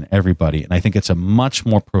see it in everybody. And I think it's a much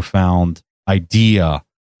more profound idea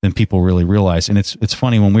than people really realize. And it's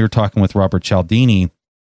funny, when we were talking with Robert Cialdini,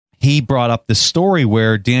 he brought up this story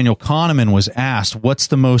where Daniel Kahneman was asked, what's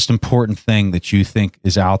the most important thing that you think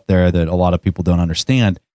is out there that a lot of people don't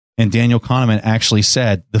understand? And Daniel Kahneman actually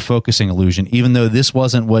said the focusing illusion, even though this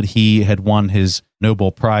wasn't what he had won his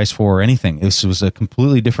Nobel Prize for or anything. This was a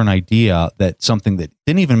completely different idea, that something that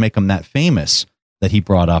didn't even make him that famous, that he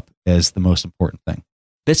brought up as the most important thing.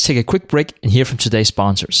 Let's take a quick break and hear from today's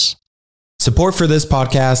sponsors. Support for this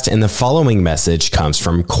podcast and the following message comes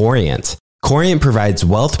from Corient. Corient provides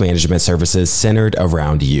wealth management services centered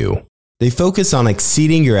around you. They focus on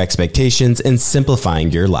exceeding your expectations and simplifying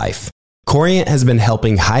your life. Corient has been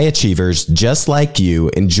helping high achievers just like you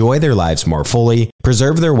enjoy their lives more fully,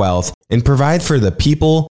 preserve their wealth, and provide for the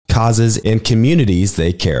people, causes, and communities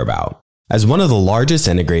they care about. As one of the largest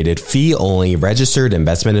integrated fee-only registered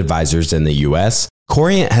investment advisors in the U.S.,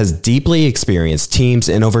 Corient has deeply experienced teams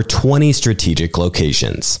in over 20 strategic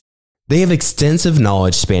locations. They have extensive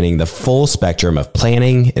knowledge spanning the full spectrum of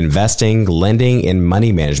planning, investing, lending, and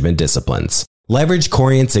money management disciplines. Leverage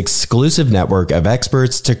Corient's exclusive network of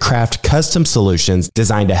experts to craft custom solutions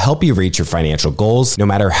designed to help you reach your financial goals, no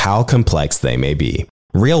matter how complex they may be.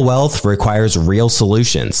 Real wealth requires real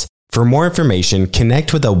solutions. For more information,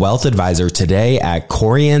 connect with a wealth advisor today at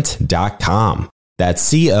Corient.com. That's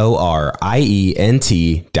Corient.com.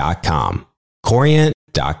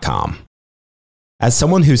 Corient.com. As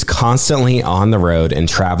someone who's constantly on the road and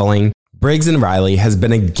traveling, Briggs & Riley has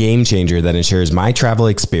been a game changer that ensures my travel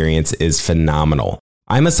experience is phenomenal.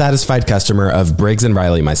 I'm a satisfied customer of Briggs &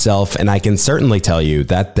 Riley myself, and I can certainly tell you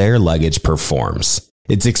that their luggage performs.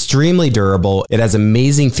 It's extremely durable, it has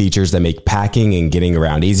amazing features that make packing and getting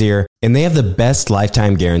around easier, and they have the best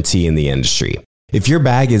lifetime guarantee in the industry. If your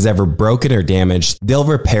bag is ever broken or damaged, they'll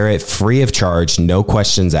repair it free of charge, no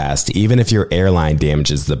questions asked, even if your airline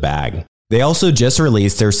damages the bag. They also just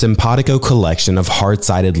released their Simpatico collection of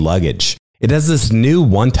hard-sided luggage. It has this new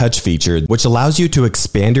one-touch feature which allows you to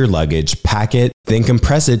expand your luggage, pack it, then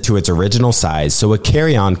compress it to its original size so a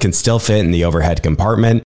carry-on can still fit in the overhead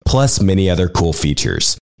compartment, plus many other cool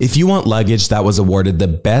features. If you want luggage that was awarded the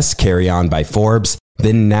best carry-on by Forbes,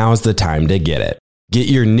 then now's the time to get it. Get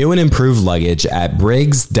your new and improved luggage at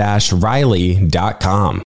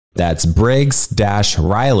Briggs-Riley.com. That's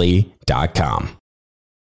Briggs-Riley.com.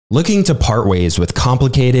 Looking to part ways with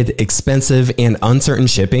complicated, expensive, and uncertain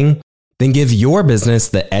shipping? Then give your business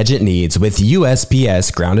the edge it needs with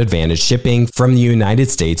USPS Ground Advantage shipping from the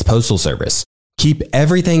United States Postal Service. Keep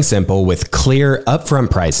everything simple with clear,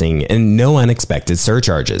 upfront pricing and no unexpected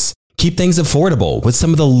surcharges. Keep things affordable with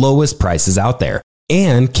some of the lowest prices out there.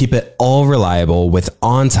 And keep it all reliable with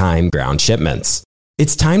on-time ground shipments.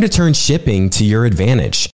 It's time to turn shipping to your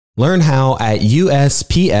advantage. Learn how at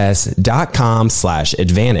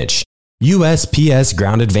USPS.com/advantage. USPS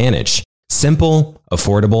Ground Advantage. Simple,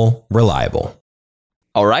 affordable, reliable.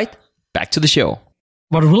 All right, back to the show.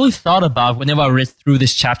 What I really thought about whenever I read through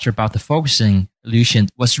this chapter about the focusing illusion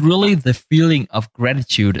was really the feeling of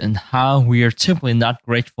gratitude and how we are typically not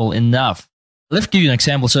grateful enough. Let's give you an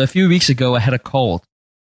example. So a few weeks ago, I had a cold.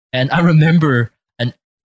 And I remember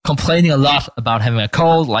complaining a lot about having a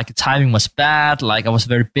cold, like the timing was bad, like I was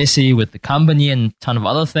very busy with the company and a ton of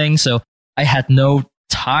other things. So I had no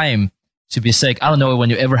time to be sick. I don't know when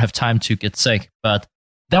you ever have time to get sick, but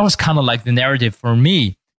that was kind of like the narrative for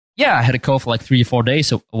me. Yeah, I had a cold for like 3 or 4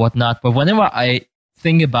 days or whatnot. But whenever I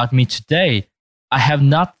think about me today, I have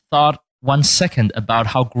not thought 1 second about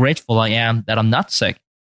how grateful I am that I'm not sick.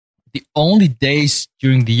 The only days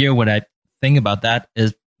during the year when I think about that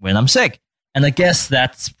is when I'm sick. And I guess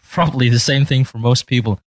that's probably the same thing for most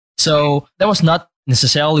people. So that was not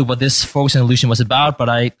necessarily what this focusing illusion was about, but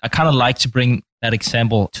I kind of like to bring that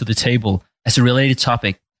example to the table as a related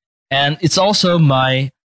topic. And it's also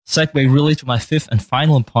my segue really to my fifth and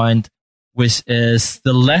final point, which is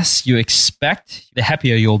the less you expect, the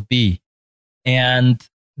happier you'll be. And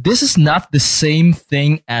this is not the same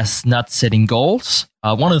thing as not setting goals.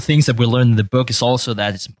 One of the things that we learn in the book is also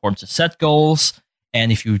that it's important to set goals. And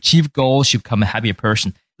if you achieve goals, you become a happier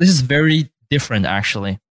person. This is very different,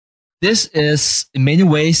 actually. This is, in many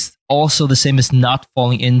ways, also the same as not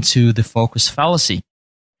falling into the focus fallacy.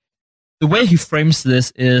 The way he frames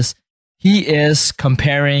this is he is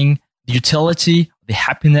comparing the utility, the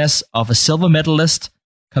happiness of a silver medalist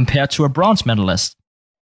compared to a bronze medalist.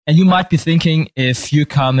 And you might be thinking if you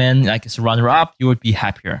come in like as a runner-up, you would be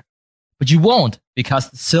happier. But you won't, because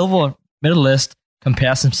the silver medalist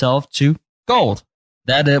compares himself to gold.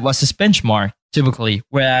 That was his benchmark, typically.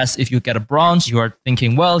 Whereas if you get a bronze, you are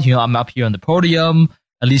thinking, well, I'm up here on the podium.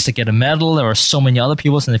 At least I get a medal. There are so many other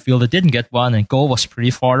people in the field that didn't get one, and gold was pretty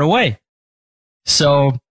far away.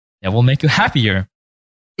 So that will make you happier.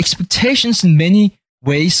 Expectations in many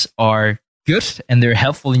ways are good, and they're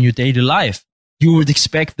helpful in your daily life. You would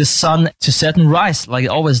expect the sun to set and rise like it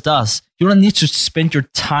always does. You don't need to spend your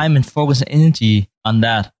time and focus and energy on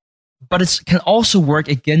that. But it can also work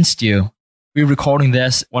against you. We're recording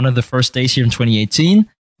this one of the first days here in 2018.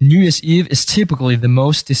 New Year's Eve is typically the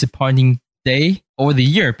most disappointing day over the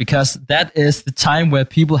year because that is the time where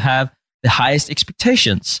people have the highest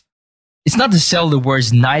expectations. It's not necessarily the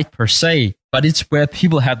word night per se, but it's where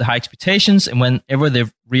people have the high expectations, and whenever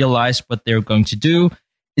they've realized what they're going to do,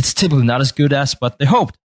 it's typically not as good as what they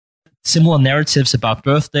hoped. Similar narratives about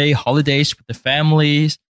birthday, holidays with the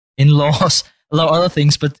families, in-laws, a lot of other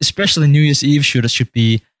things, but especially New Year's Eve should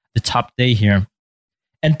be the top day here.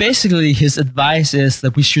 And basically his advice is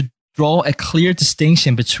that we should draw a clear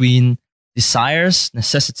distinction between desires,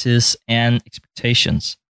 necessities, and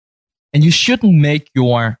expectations. And you shouldn't make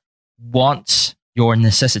your wants your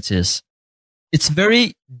necessities. It's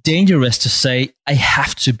very dangerous to say, I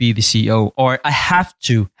have to be the CEO or I have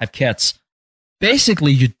to have kids.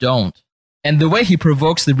 Basically, you don't. And the way he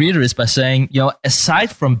provokes the reader is by saying,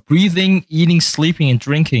 aside from breathing, eating, sleeping, and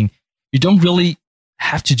drinking, you don't really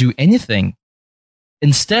have to do anything.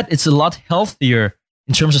 Instead, it's a lot healthier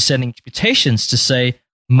in terms of setting expectations to say,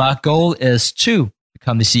 my goal is to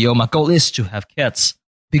become the CEO. My goal is to have kids.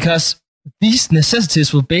 Because these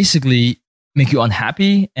necessities will basically make you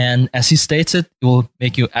unhappy. And as he states it will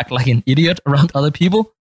make you act like an idiot around other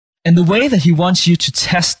people. And the way that he wants you to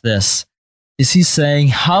test this is he's saying,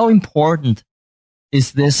 how important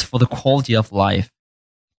is this for the quality of life?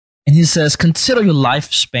 And he says, consider your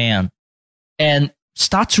lifespan and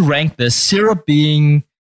start to rank this. 0 being,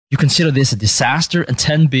 you consider this a disaster, and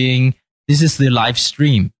 10 being, this is the live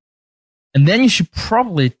stream. And then you should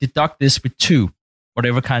probably deduct this with 2,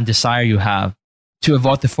 whatever kind of desire you have, to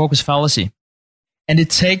avoid the focus fallacy. And it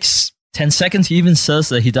takes 10 seconds. He even says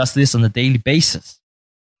that he does this on a daily basis.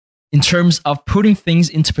 In terms of putting things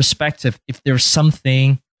into perspective, if there's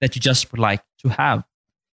something that you just would like to have.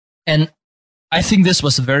 And I think this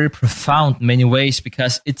was very profound in many ways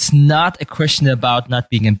because it's not a question about not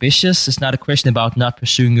being ambitious. It's not a question about not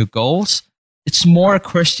pursuing your goals. It's more a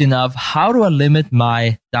question of how do I limit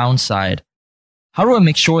my downside? How do I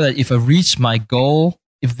make sure that if I reach my goal,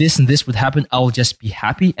 if this and this would happen, I will just be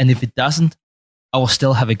happy. And if it doesn't, I will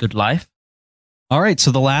still have a good life. All right.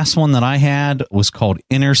 So the last one that I had was called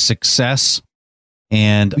Inner Success.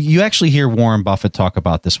 And you actually hear Warren Buffett talk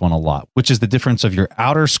about this one a lot, which is the difference of your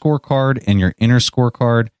outer scorecard and your inner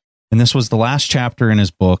scorecard. And this was the last chapter in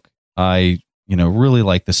his book. I, really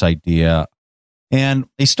like this idea. And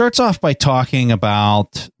he starts off by talking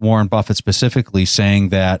about Warren Buffett specifically, saying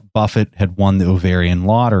that Buffett had won the ovarian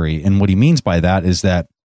lottery. And what he means by that is that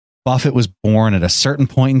Buffett was born at a certain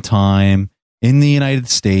point in time in the United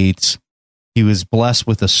States, He was blessed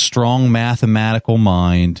with a strong mathematical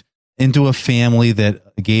mind, into a family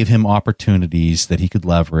that gave him opportunities that he could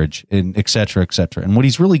leverage, and et cetera, et cetera. And what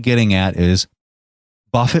he's really getting at is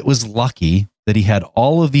Buffett was lucky that he had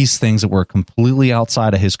all of these things that were completely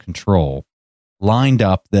outside of his control lined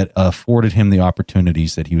up that afforded him the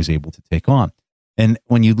opportunities that he was able to take on. And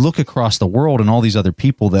when you look across the world and all these other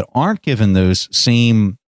people that aren't given those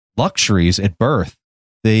same luxuries at birth,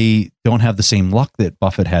 they don't have the same luck that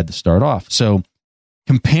Buffett had to start off. So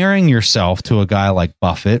comparing yourself to a guy like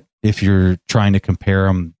Buffett, if you're trying to compare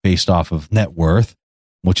him based off of net worth,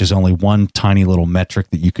 which is only one tiny little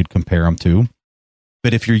metric that you could compare him to,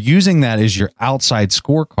 but if you're using that as your outside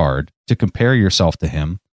scorecard to compare yourself to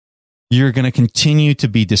him, you're going to continue to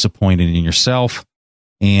be disappointed in yourself.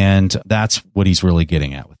 And that's what he's really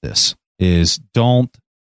getting at with this, is don't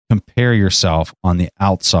compare yourself on the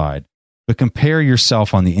outside, but compare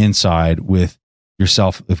yourself on the inside with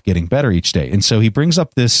yourself of getting better each day. And so he brings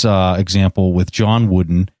up this example with John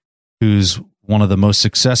Wooden, who's one of the most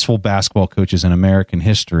successful basketball coaches in American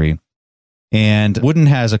history. And Wooden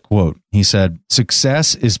has a quote. He said,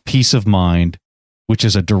 "Success is peace of mind, which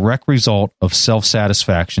is a direct result of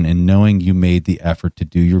self-satisfaction in knowing you made the effort to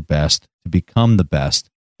do your best to become the best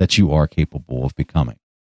that you are capable of becoming."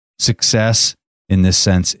 Success, in this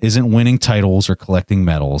sense, isn't winning titles or collecting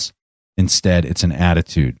medals. Instead, it's an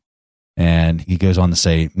attitude. And he goes on to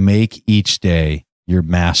say, make each day your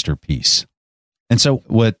masterpiece. And so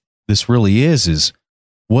what this really is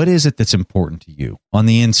what is it that's important to you on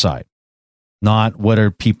the inside? Not what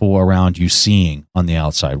are people around you seeing on the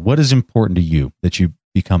outside. What is important to you? That you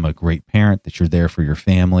become a great parent, that you're there for your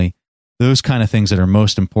family, those kind of things that are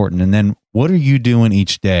most important. And then what are you doing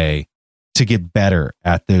each day to get better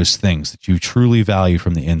at those things that you truly value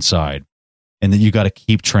from the inside, and that you got to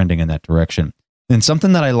keep trending in that direction? And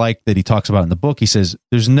something that I like that he talks about in the book, he says,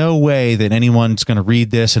 there's no way that anyone's going to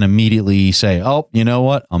read this and immediately say, oh, you know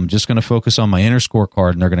what? I'm just going to focus on my inner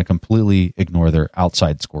scorecard, and they're going to completely ignore their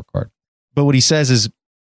outside scorecard. But what he says is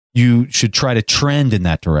you should try to trend in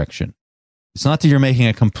that direction. It's not that you're making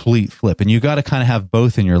a complete flip, and you got to kind of have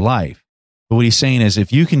both in your life. But what he's saying is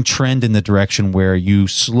if you can trend in the direction where you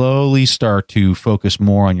slowly start to focus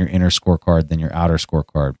more on your inner scorecard than your outer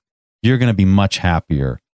scorecard, you're going to be much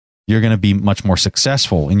happier. You're going to be much more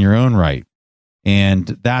successful in your own right. And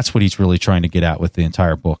that's what he's really trying to get at with the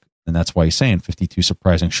entire book. And that's why he's saying 52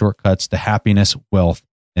 surprising shortcuts to happiness, wealth,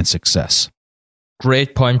 and success.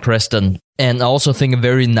 Great point, Preston. And I also think a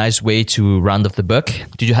very nice way to round off the book.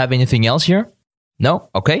 Did you have anything else here? No?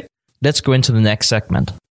 Okay. Let's go into the next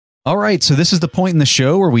segment. All right. So this is the point in the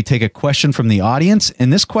show where we take a question from the audience.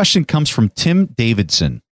 And this question comes from Tim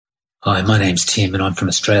Davidson. Hi, my name's Tim and I'm from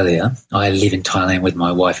Australia. I live in Thailand with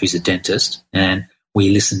my wife who's a dentist, and we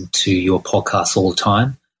listen to your podcast all the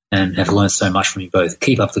time and have learned so much from you both.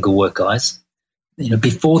 Keep up the good work, guys. You know,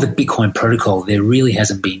 before the Bitcoin protocol, there really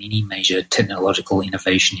hasn't been any major technological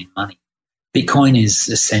innovation in money. Bitcoin is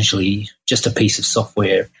essentially just a piece of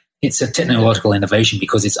software. It's a technological innovation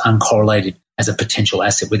because it's uncorrelated as a potential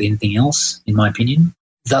asset with anything else, in my opinion.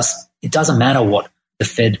 Thus, it doesn't matter what the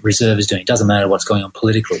Fed Reserve is doing. It doesn't matter what's going on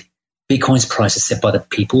politically. Bitcoin's price is set by the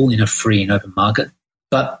people in a free and open market.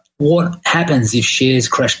 But what happens if shares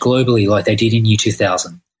crash globally like they did in year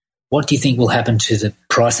 2000? What do you think will happen to the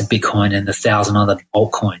price of Bitcoin and the 1,000 other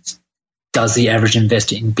altcoins? Does the average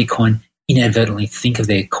investor in Bitcoin inadvertently think of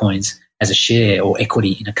their coins as a share or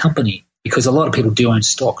equity in a company? Because a lot of people do own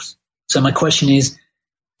stocks. So my question is,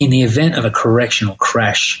 in the event of a correction or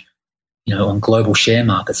crash, on global share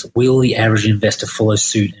markets, will the average investor follow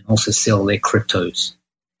suit and also sell their cryptos?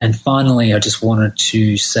 And finally, I just wanted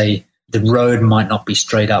to say the road might not be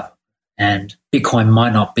straight up, and Bitcoin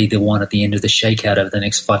might not be the one at the end of the shakeout over the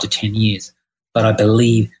next 5 to 10 years. But I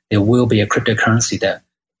believe there will be a cryptocurrency that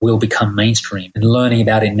will become mainstream, and learning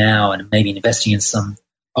about it now and maybe investing in some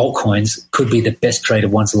altcoins could be the best trade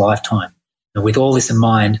of one's lifetime. And with all this in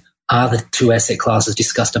mind, are the two asset classes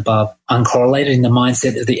discussed above uncorrelated in the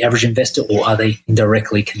mindset of the average investor, or are they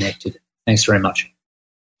indirectly connected? Thanks very much.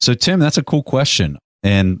 So, Tim, that's a cool question.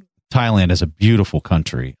 And Thailand is a beautiful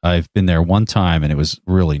country. I've been there one time and it was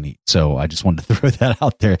really neat. So I just wanted to throw that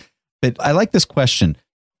out there. But I like this question.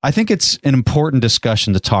 I think it's an important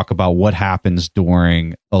discussion to talk about what happens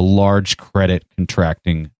during a large credit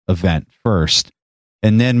contracting event first.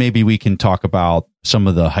 And then maybe we can talk about some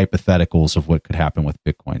of the hypotheticals of what could happen with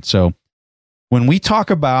Bitcoin. So when we talk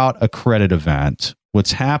about a credit event,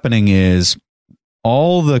 what's happening is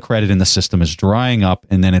all the credit in the system is drying up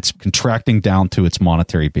and then it's contracting down to its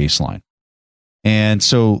monetary baseline. And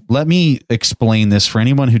so let me explain this for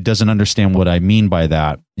anyone who doesn't understand what I mean by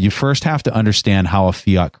that. You first have to understand how a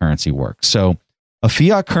fiat currency works. So a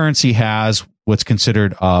fiat currency has what's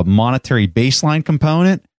considered a monetary baseline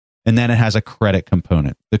component, and then it has a credit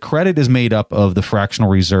component. The credit is made up of the fractional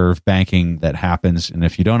reserve banking that happens. And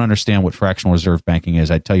if you don't understand what fractional reserve banking is,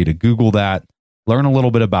 I'd tell you to Google that, learn a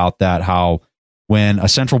little bit about that, how when a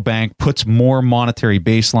central bank puts more monetary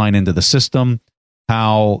baseline into the system,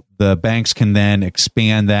 how the banks can then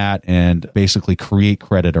expand that and basically create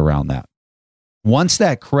credit around that. Once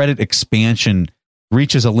that credit expansion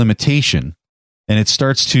reaches a limitation and it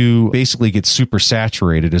starts to basically get super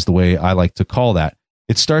saturated, is the way I like to call that,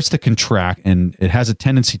 it starts to contract, and it has a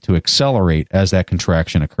tendency to accelerate as that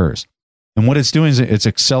contraction occurs. And what it's doing is it's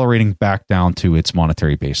accelerating back down to its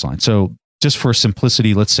monetary baseline. So just for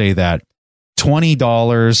simplicity, let's say that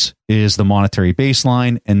 $20 is the monetary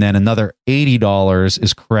baseline, and then another $80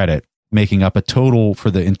 is credit, making up a total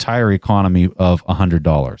for the entire economy of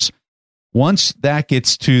 $100. Once that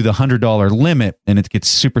gets to the $100 limit and it gets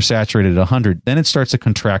super saturated at 100, then it starts to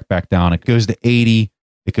contract back down. It goes to 80,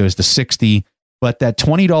 it goes to 60, but that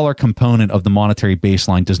 $20 component of the monetary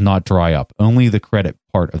baseline does not dry up. Only the credit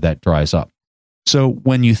part of that dries up. So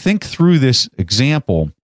when you think through this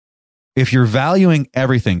example, if you're valuing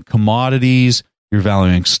everything, commodities, you're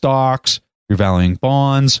valuing stocks, you're valuing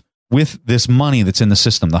bonds with this money that's in the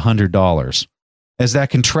system, the $100, as that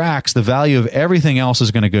contracts, the value of everything else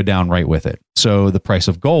is going to go down right with it. So the price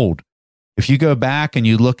of gold, if you go back and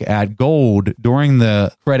you look at gold during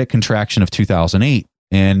the credit contraction of 2008,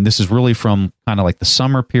 and this is really from kind of like the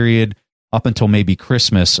summer period up until maybe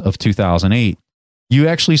Christmas of 2008, you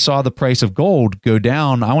actually saw the price of gold go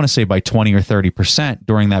down, I want to say by 20 or 30%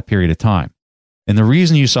 during that period of time. And the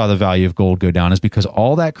reason you saw the value of gold go down is because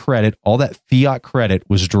all that credit, all that fiat credit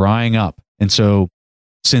was drying up. And so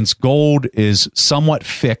since gold is somewhat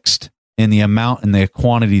fixed in the amount and the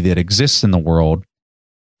quantity that exists in the world,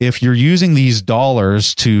 if you're using these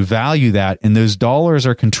dollars to value that and those dollars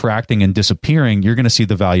are contracting and disappearing, you're going to see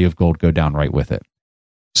the value of gold go down right with it.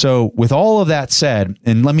 So with all of that said,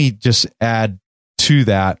 and let me just add to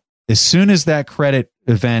that, as soon as that credit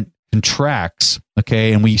event contracts,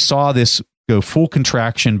 okay, and we saw this go full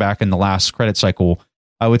contraction back in the last credit cycle,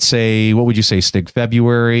 I would say, what would you say, Stig?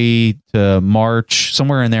 February to March,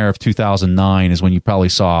 somewhere in there of 2009 is when you probably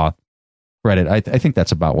saw credit. I think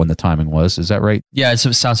that's about when the timing was. Is that right? Yeah, it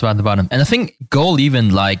sounds about the bottom. And I think gold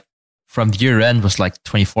even like from the year end was like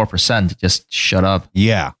 24%. It just shut up.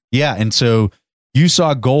 Yeah. Yeah. And so you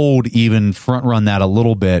saw gold even front run that a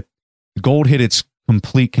little bit. Gold hit its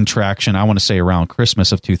complete contraction, I want to say around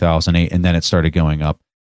Christmas of 2008, and then it started going up.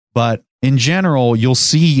 But in general, you'll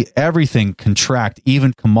see everything contract,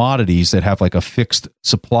 even commodities that have like a fixed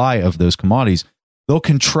supply of those commodities. They'll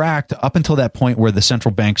contract up until that point where the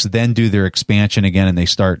central banks then do their expansion again, and they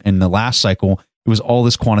start. In the last cycle, it was all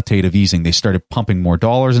this quantitative easing. They started pumping more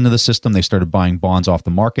dollars into the system. They started buying bonds off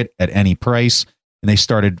the market at any price, and they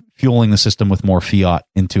started fueling the system with more fiat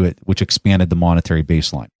into it, which expanded the monetary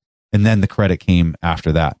baseline. And then the credit came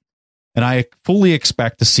after that. And I fully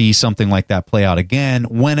expect to see something like that play out again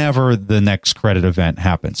whenever the next credit event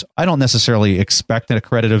happens. I don't necessarily expect a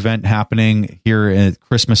credit event happening here at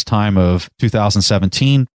Christmas time of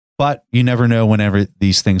 2017, but you never know whenever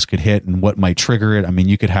these things could hit and what might trigger it. I mean,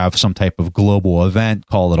 you could have some type of global event,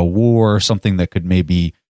 call it a war, something that could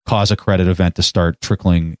maybe cause a credit event to start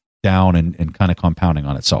trickling down and kind of compounding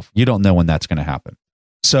on itself. You don't know when that's going to happen.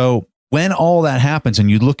 So when all that happens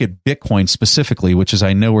and you look at Bitcoin specifically, which is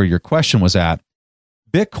I know where your question was at,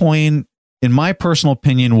 Bitcoin, in my personal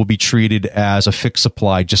opinion, will be treated as a fixed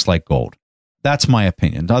supply just like gold. That's my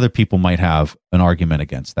opinion. Other people might have an argument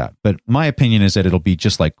against that, but my opinion is that it'll be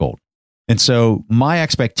just like gold. And so my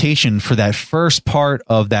expectation for that first part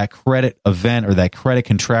of that credit event or that credit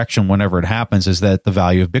contraction, whenever it happens, is that the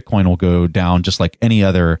value of Bitcoin will go down just like any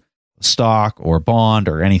other stock or bond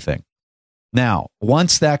or anything. Now,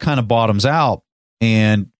 once that kind of bottoms out,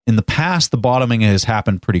 and in the past, the bottoming has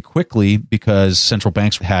happened pretty quickly because central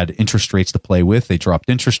banks had interest rates to play with. They dropped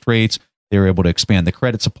interest rates. They were able to expand the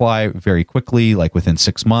credit supply very quickly, like within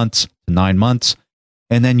 6 months to 9 months.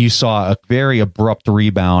 And then you saw a very abrupt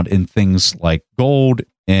rebound in things like gold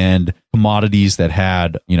and commodities that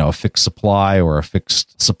had, a fixed supply or a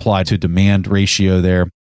fixed supply to demand ratio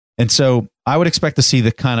there. And so I would expect to see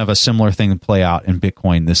the kind of a similar thing play out in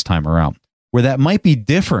Bitcoin this time around. Where that might be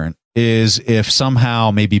different is if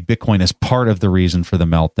somehow maybe Bitcoin is part of the reason for the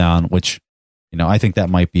meltdown, which, I think that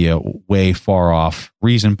might be a way far off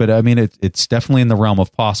reason, but I mean, it's definitely in the realm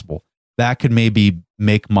of possible. That could maybe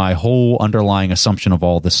make my whole underlying assumption of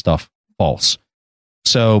all this stuff false.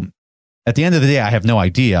 So at the end of the day, I have no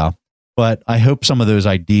idea, but I hope some of those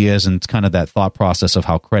ideas and kind of that thought process of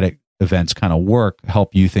how credit events kind of work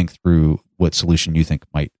help you think through what solution you think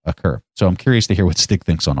might occur. So I'm curious to hear what Stig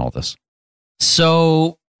thinks on all this.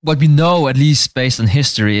 So what we know, at least based on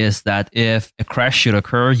history, is that if a crash should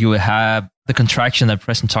occur, you will have the contraction that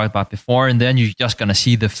Preston talked about before, and then you're just going to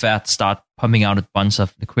see the Fed start pumping out a bunch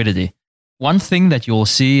of liquidity. One thing that you'll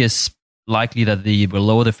see is likely that they will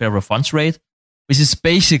lower the federal funds rate, which is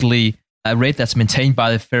basically a rate that's maintained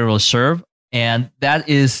by the Federal Reserve, and that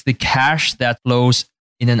is the cash that flows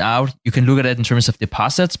in and out. You can look at it in terms of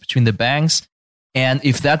deposits between the banks, and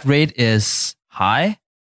if that rate is high,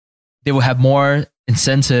 they will have more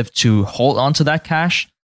incentive to hold on to that cash.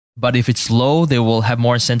 But if it's low, they will have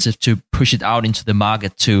more incentive to push it out into the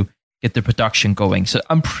market to get the production going. So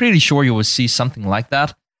I'm pretty sure you will see something like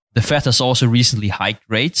that. The Fed has also recently hiked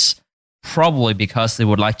rates, probably because they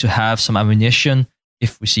would like to have some ammunition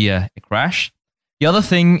if we see a crash. The other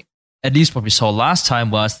thing, at least what we saw last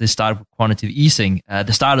time, was they started with quantitative easing.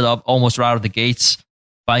 They started up almost right out of the gates,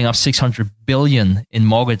 buying up $600 billion in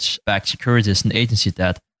mortgage-backed securities and agency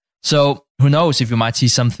debt. So who knows if you might see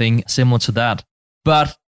something similar to that.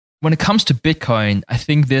 But when it comes to Bitcoin, I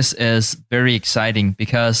think this is very exciting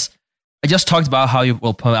because I just talked about how you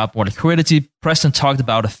will put out more liquidity. Preston talked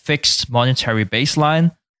about a fixed monetary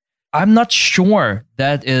baseline. I'm not sure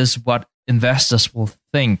that is what investors will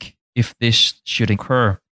think if this should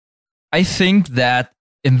occur. I think that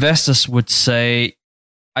investors would say,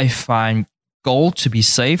 I find gold to be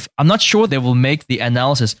safe. I'm not sure they will make the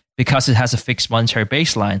analysis because it has a fixed monetary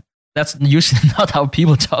baseline. That's usually not how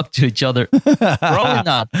people talk to each other. Probably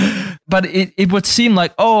not. But it would seem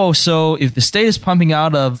like, oh, so if the state is pumping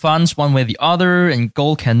out of funds one way or the other and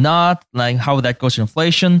gold cannot, like how would that go to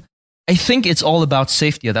inflation? I think it's all about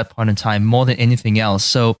safety at that point in time more than anything else.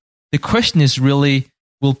 So the question is really,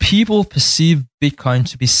 will people perceive Bitcoin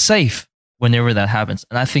to be safe whenever that happens?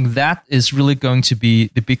 And I think that is really going to be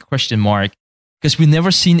the big question mark because we've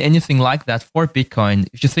never seen anything like that for Bitcoin.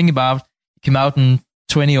 If you think about it, came out in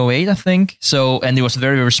 2008, I think. So, and it was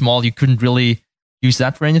very, very small. You couldn't really use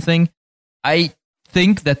that for anything. I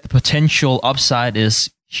think that the potential upside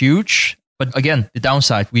is huge. But again, the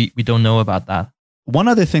downside, we don't know about that. One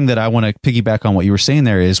other thing that I want to piggyback on what you were saying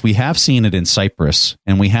there is we have seen it in Cyprus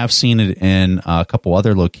and we have seen it in a couple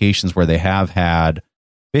other locations where they have had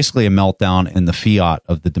basically a meltdown in the fiat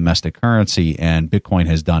of the domestic currency, and Bitcoin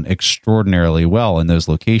has done extraordinarily well in those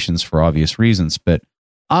locations for obvious reasons. But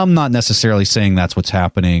I'm not necessarily saying that's what's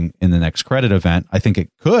happening in the next credit event. I think it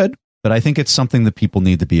could, but I think it's something that people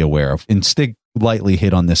need to be aware of. And Stig lightly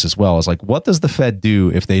hit on this as well. Is like, what does the Fed do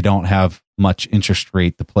if they don't have much interest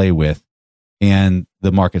rate to play with and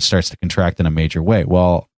the market starts to contract in a major way?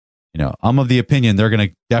 Well, I'm of the opinion they're going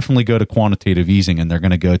to definitely go to quantitative easing, and they're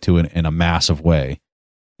going to go to it in a massive way.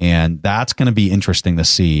 And that's going to be interesting to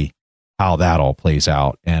see how that all plays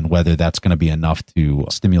out and whether that's going to be enough to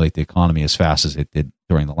stimulate the economy as fast as it did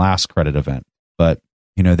during the last credit event. But,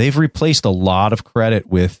 they've replaced a lot of credit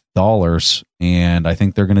with dollars, and I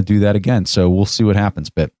think they're going to do that again. So we'll see what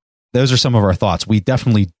happens. But those are some of our thoughts. We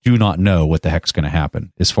definitely do not know what the heck's going to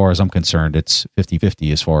happen. As far as I'm concerned, it's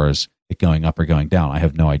 50-50 as far as it going up or going down. I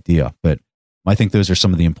have no idea. But I think those are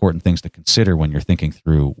some of the important things to consider when you're thinking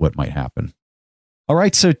through what might happen. All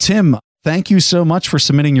right. So, Tim, thank you so much for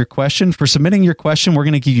submitting your question. For submitting your question, we're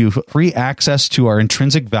going to give you free access to our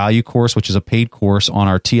Intrinsic Value course, which is a paid course on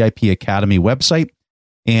our TIP Academy website.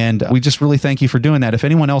 And we just really thank you for doing that. If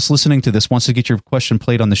anyone else listening to this wants to get your question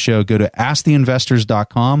played on the show, go to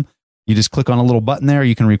asktheinvestors.com. You just click on a little button there.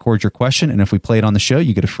 You can record your question. And if we play it on the show,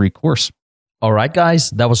 you get a free course. All right,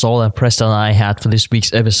 guys. That was all that Preston and I had for this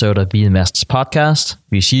week's episode of The Investors Podcast.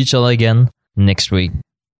 We see each other again next week.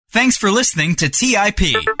 Thanks for listening to TIP.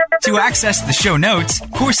 To access the show notes,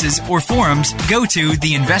 courses, or forums, go to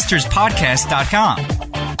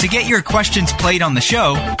theinvestorspodcast.com. To get your questions played on the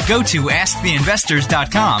show, go to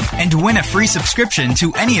asktheinvestors.com and win a free subscription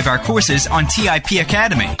to any of our courses on TIP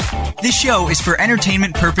Academy. This show is for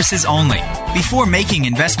entertainment purposes only. Before making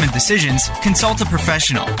investment decisions, consult a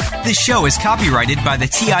professional. This show is copyrighted by the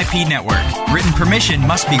TIP Network. Written permission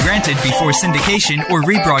must be granted before syndication or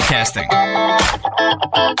rebroadcasting.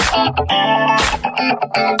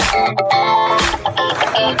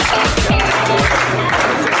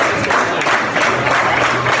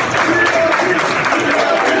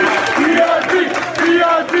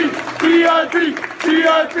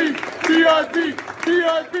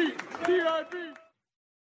 TIP.